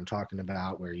exactly what I'm talking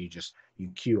about, where you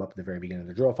queue up at the very beginning of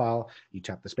the drill file, you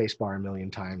tap the space bar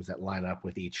 1,000,000 times that line up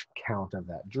with each count of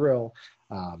that drill,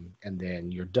 and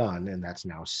then you're done, and that's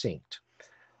now synced.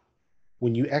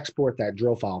 When you export that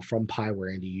drill file from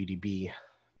Pyware into UDB,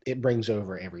 it brings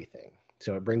over everything.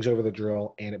 So it brings over the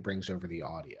drill and it brings over the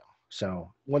audio.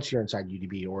 So once you're inside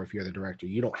UDB, or if you're the director,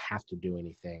 you don't have to do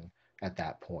anything at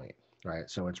that point, right?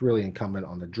 So it's really incumbent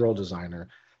on the drill designer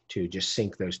to just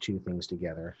sync those two things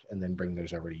together and then bring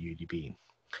those over to UDB.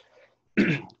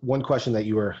 One question that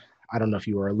I don't know if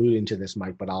you were alluding to this,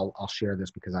 Mike, but I'll share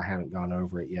this because I haven't gone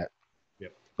over it yet.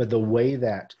 Yep. But the way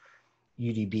that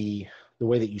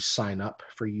you sign up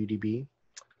for UDB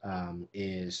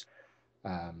is,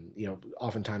 you know,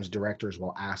 oftentimes directors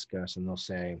will ask us and they'll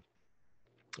say,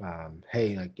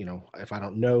 hey, like, you know, if I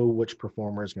don't know which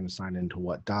performer is going to sign into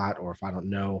what dot, or if I don't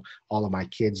know all of my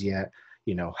kids yet,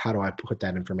 you know, how do I put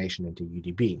that information into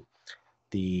UDB?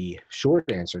 The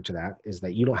short answer to that is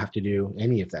that you don't have to do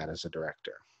any of that as a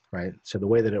director, right? So the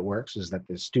way that it works is that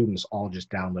the students all just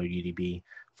download UDB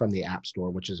from the App Store,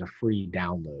 which is a free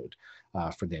download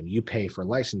for them. You pay for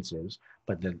licenses,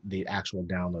 but the actual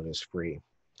download is free.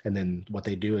 And then what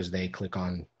they do is they click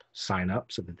on sign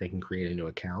up so that they can create a new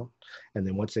account. And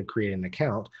then once they create an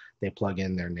account, they plug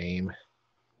in their name,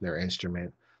 their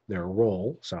instrument, their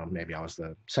role. So maybe I was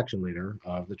the section leader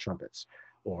of the trumpets,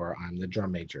 or I'm the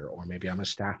drum major, or maybe I'm a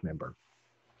staff member.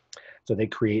 So they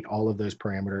create all of those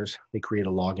parameters. They create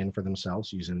a login for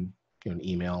themselves using, you know, an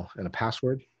email and a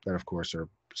password that, of course, are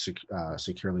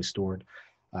securely stored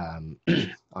on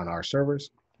our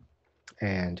servers.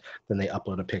 And then they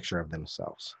upload a picture of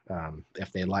themselves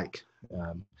if they like.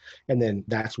 And then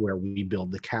that's where we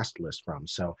build the cast list from.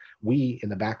 So we, in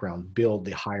the background, build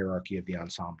the hierarchy of the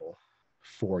ensemble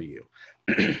for you.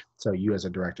 So you as a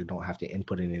director don't have to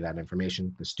input any of that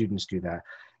information. The students do that.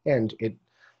 And it,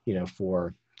 you know,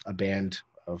 for a band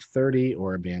of 30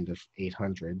 or a band of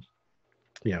 800,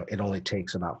 you know, it only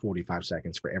takes about 45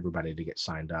 seconds for everybody to get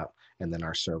signed up. And then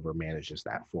our server manages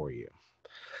that for you.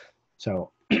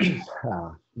 So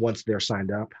once they're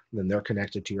signed up, then they're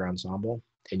connected to your ensemble,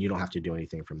 and you don't have to do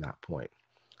anything from that point.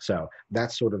 So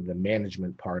that's sort of the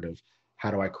management part of how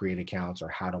do I create accounts, or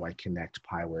how do I connect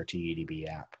Pyware to UDB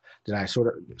app. Did I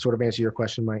sort of answer your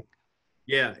question, Mike?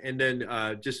 Yeah, and then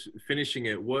just finishing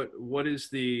it, what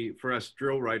is for us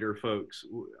drill writer folks,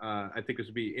 I think this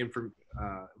would be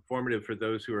informative for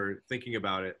those who are thinking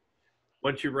about it.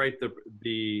 Once you write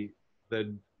the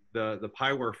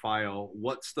Pyware file,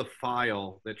 what's the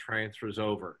file that transfers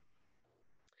over?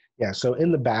 Yeah, so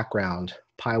in the background,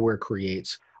 Pyware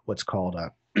creates what's called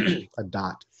a, a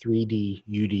 .3D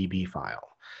UDB file.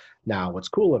 Now, what's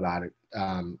cool about it,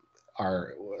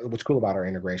 what's cool about our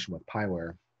integration with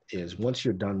Pyware is once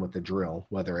you're done with the drill,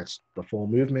 whether it's the full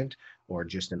movement or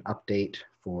just an update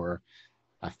for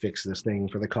I fixed this thing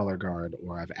for the color guard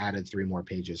or I've added 3 more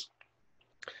pages,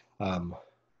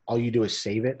 all you do is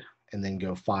save it and then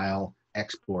go file,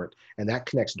 export, and that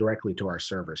connects directly to our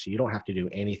server. So you don't have to do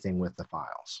anything with the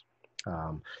files.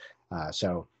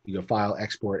 So you go file,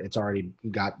 export, it's already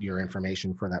got your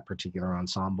information for that particular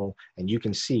ensemble, and you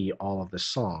can see all of the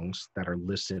songs that are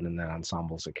listed in that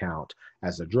ensemble's account.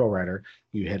 As a drill writer,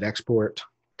 you hit export,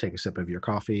 take a sip of your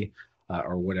coffee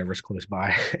or whatever's close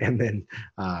by, and then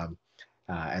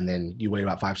you wait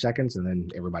about 5 seconds, and then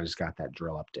everybody's got that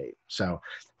drill update. So,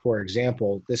 for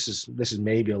example, this is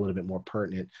maybe a little bit more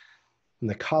pertinent in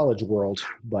the college world,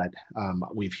 but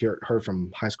we've heard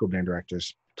from high school band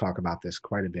directors talk about this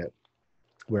quite a bit,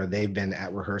 where they've been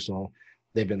at rehearsal,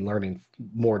 they've been learning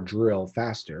more drill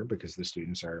faster because the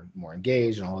students are more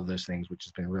engaged and all of those things, which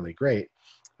has been really great.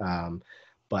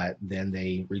 But then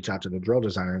they reach out to the drill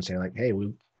designer and say like, hey,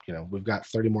 we've got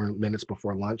 30 more minutes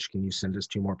before lunch. Can you send us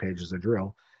 2 more pages of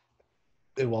drill?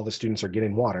 And while the students are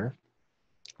getting water,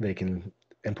 they can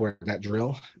import that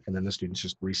drill, and then the students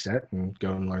just reset and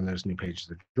go and learn those new pages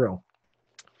of drill.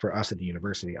 For us at the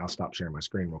university, I'll stop sharing my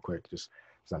screen real quick just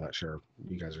because I'm not sure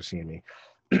you guys are seeing me.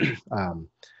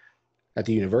 At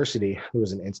the university, there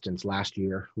was an instance last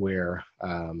year where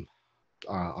on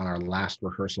our last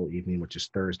rehearsal evening, which is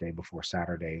Thursday before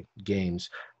Saturday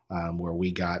games, where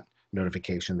we got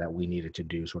notification that we needed to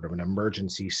do sort of an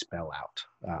emergency spell out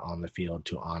on the field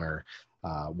to honor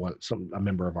a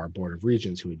member of our Board of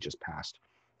Regents who had just passed.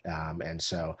 And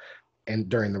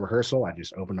during the rehearsal, I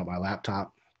just opened up my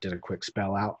laptop, did a quick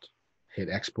spell out, hit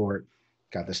export,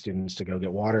 got the students to go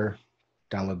get water,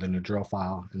 download the new drill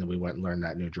file, and then we went and learned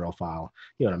that new drill file,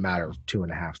 in a matter of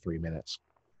 2.5, 3 minutes.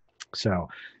 So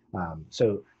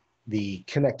the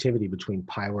connectivity between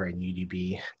Pyware and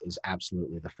UDB is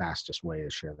absolutely the fastest way to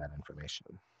share that information.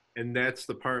 And that's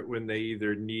the part when they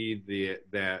either need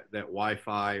that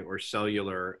Wi-Fi or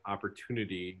cellular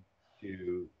opportunity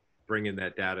to bring in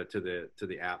that data to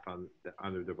the app on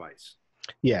their device.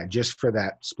 Yeah, just for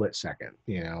that split second.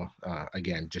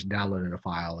 Again, just downloading a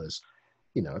file is,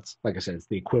 it's like I said, it's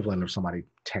the equivalent of somebody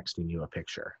texting you a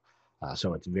picture.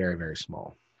 So it's very, very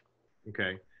small.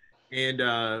 Okay. And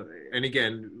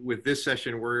again, with this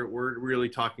session, we're really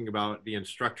talking about the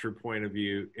instructor point of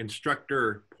view, and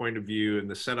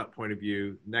the setup point of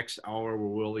view. Next hour,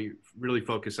 we'll really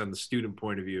focus on the student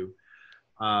point of view.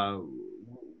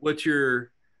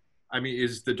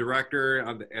 Is the director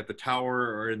at the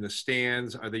tower or in the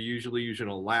stands? Are they usually using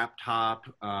a laptop,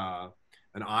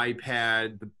 an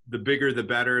iPad? The bigger, the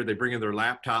better. They bring in their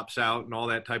laptops out and all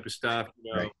that type of stuff.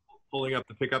 Right. Pulling up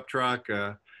the pickup truck.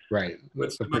 Right.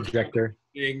 What's the projector?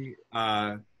 Thing,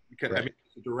 right. As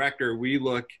a director,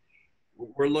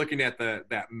 we're looking at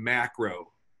that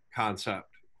macro concept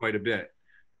quite a bit.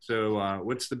 So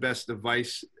what's the best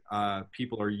device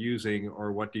people are using,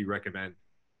 or what do you recommend?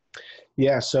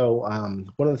 Yeah, so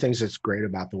one of the things that's great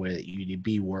about the way that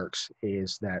UDB works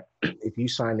is that if you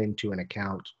sign into an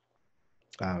account,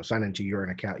 your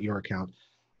account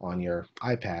on your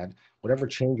iPad, whatever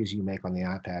changes you make on the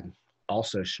iPad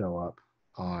also show up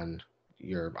on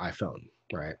your iPhone,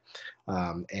 right?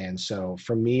 And so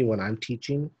for me, when I'm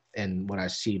teaching, and what I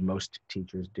see most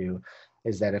teachers do,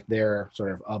 is that if they're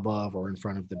sort of above or in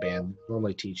front of the band,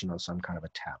 normally teaching on some kind of a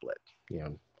tablet,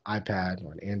 iPad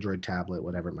or an Android tablet,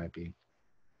 whatever it might be.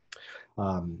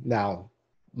 Now,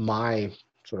 my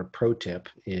sort of pro tip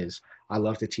is I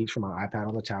love to teach from my iPad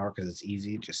on the tower because it's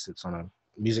easy. It just sits on a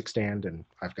music stand, and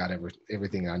I've got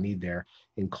everything I need there,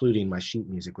 including my sheet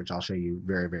music, which I'll show you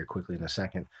very, very quickly in a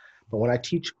second. But when I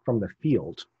teach from the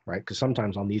field, right, because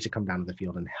sometimes I'll need to come down to the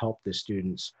field and help the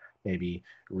students maybe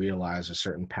realize a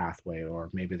certain pathway, or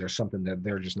maybe there's something that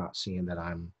they're just not seeing that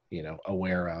I'm,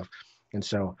 aware of. And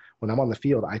so when I'm on the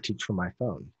field, I teach from my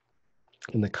phone.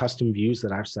 And the custom views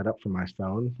that I've set up for my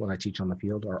phone when I teach on the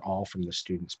field are all from the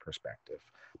student's perspective,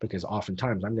 because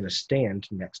oftentimes I'm going to stand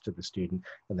next to the student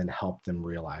and then help them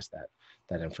realize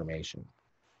that information.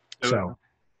 So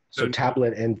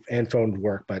tablet and phone would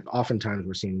work, but oftentimes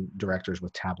we're seeing directors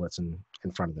with tablets in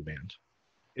front of the band.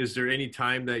 Is there any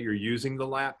time that you're using the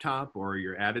laptop or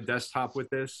you're at a desktop with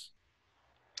this?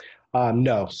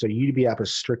 No. So UDB app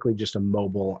is strictly just a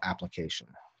mobile application.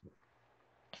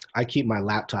 I keep my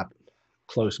laptop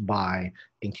close by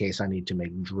in case I need to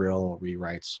make drill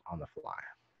rewrites on the fly.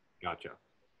 Gotcha.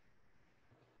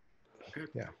 Okay.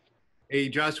 Yeah. Hey,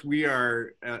 Josh, we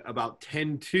are about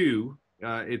 10:02.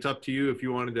 It's up to you if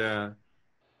you wanted to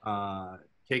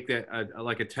take that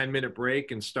like a 10-minute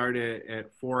break and start it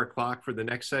at 4 o'clock for the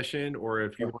next session, or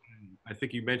if you Sure. want, I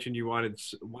think you mentioned you wanted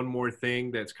one more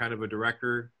thing that's kind of a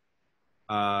director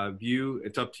view.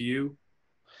 It's up to you.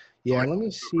 Yeah, I let can me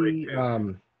do a break see.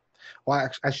 too. Well,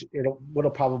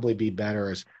 what'll probably be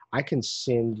better is I can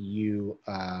send you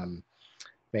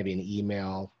maybe an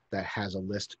email that has a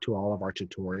list to all of our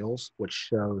tutorials, which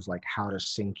shows like how to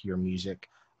sync your music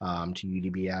to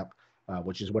UDB app,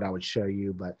 which is what I would show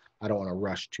you, but I don't want to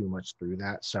rush too much through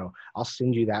that. So I'll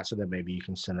send you that so that maybe you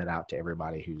can send it out to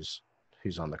everybody who's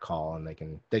on the call, and they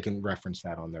can reference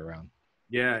that on their own.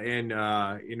 Yeah, and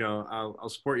I'll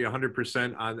support you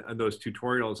 100% on those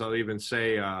tutorials. I'll even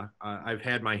say I've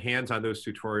had my hands on those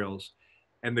tutorials,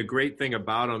 and the great thing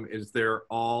about them is they're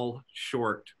all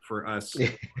short for us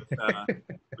with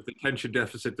attention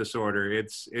deficit disorder.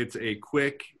 It's a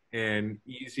quick and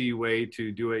easy way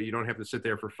to do it. You don't have to sit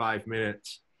there for 5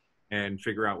 minutes and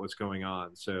figure out what's going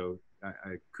on. So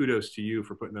kudos to you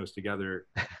for putting those together.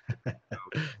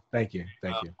 Thank you.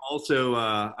 Thank you. Also,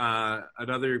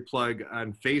 another plug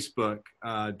on Facebook.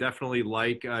 Definitely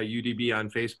like UDB on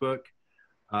Facebook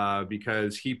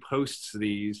because he posts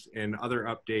these and other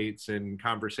updates and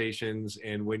conversations.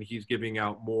 And when he's giving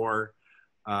out more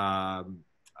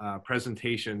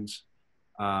presentations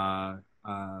on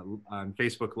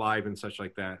Facebook Live and such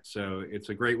like that. So it's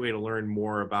a great way to learn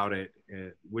more about it,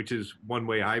 which is one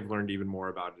way I've learned even more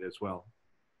about it as well.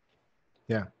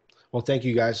 Yeah. Well, thank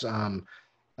you guys.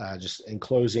 Just in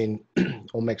closing,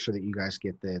 we'll make sure that you guys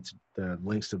get the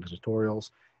links to the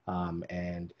tutorials.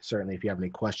 And certainly if you have any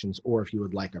questions, or if you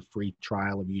would like a free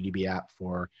trial of UDB app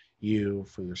for you,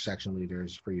 for your section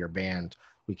leaders, for your band,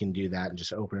 we can do that and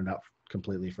just open it up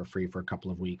completely for free for a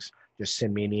couple of weeks. Just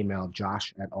send me an email,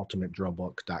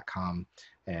 josh@ultimatedrillbook.com,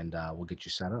 and we'll get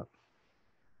you set up.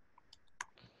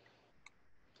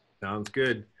 Sounds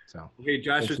good. So, okay,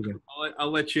 Josh, thanks again. I'll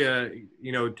let you,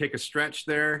 take a stretch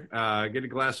there, get a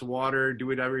glass of water, do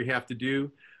whatever you have to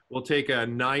do. We'll take a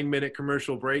 9-minute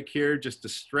commercial break here just to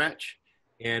stretch,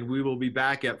 and we will be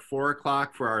back at 4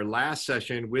 o'clock for our last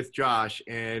session with Josh.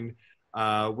 And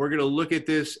we're going to look at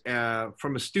this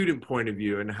from a student point of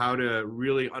view and how to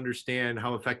really understand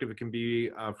how effective it can be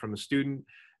from a student.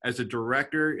 As a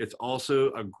director, it's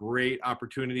also a great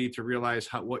opportunity to realize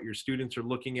what your students are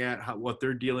looking at, what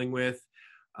they're dealing with,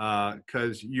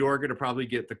 because you're going to probably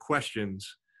get the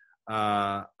questions,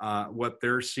 what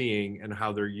they're seeing and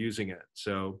how they're using it.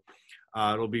 So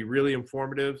it'll be really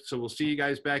informative. So we'll see you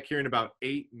guys back here in about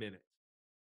 8 minutes.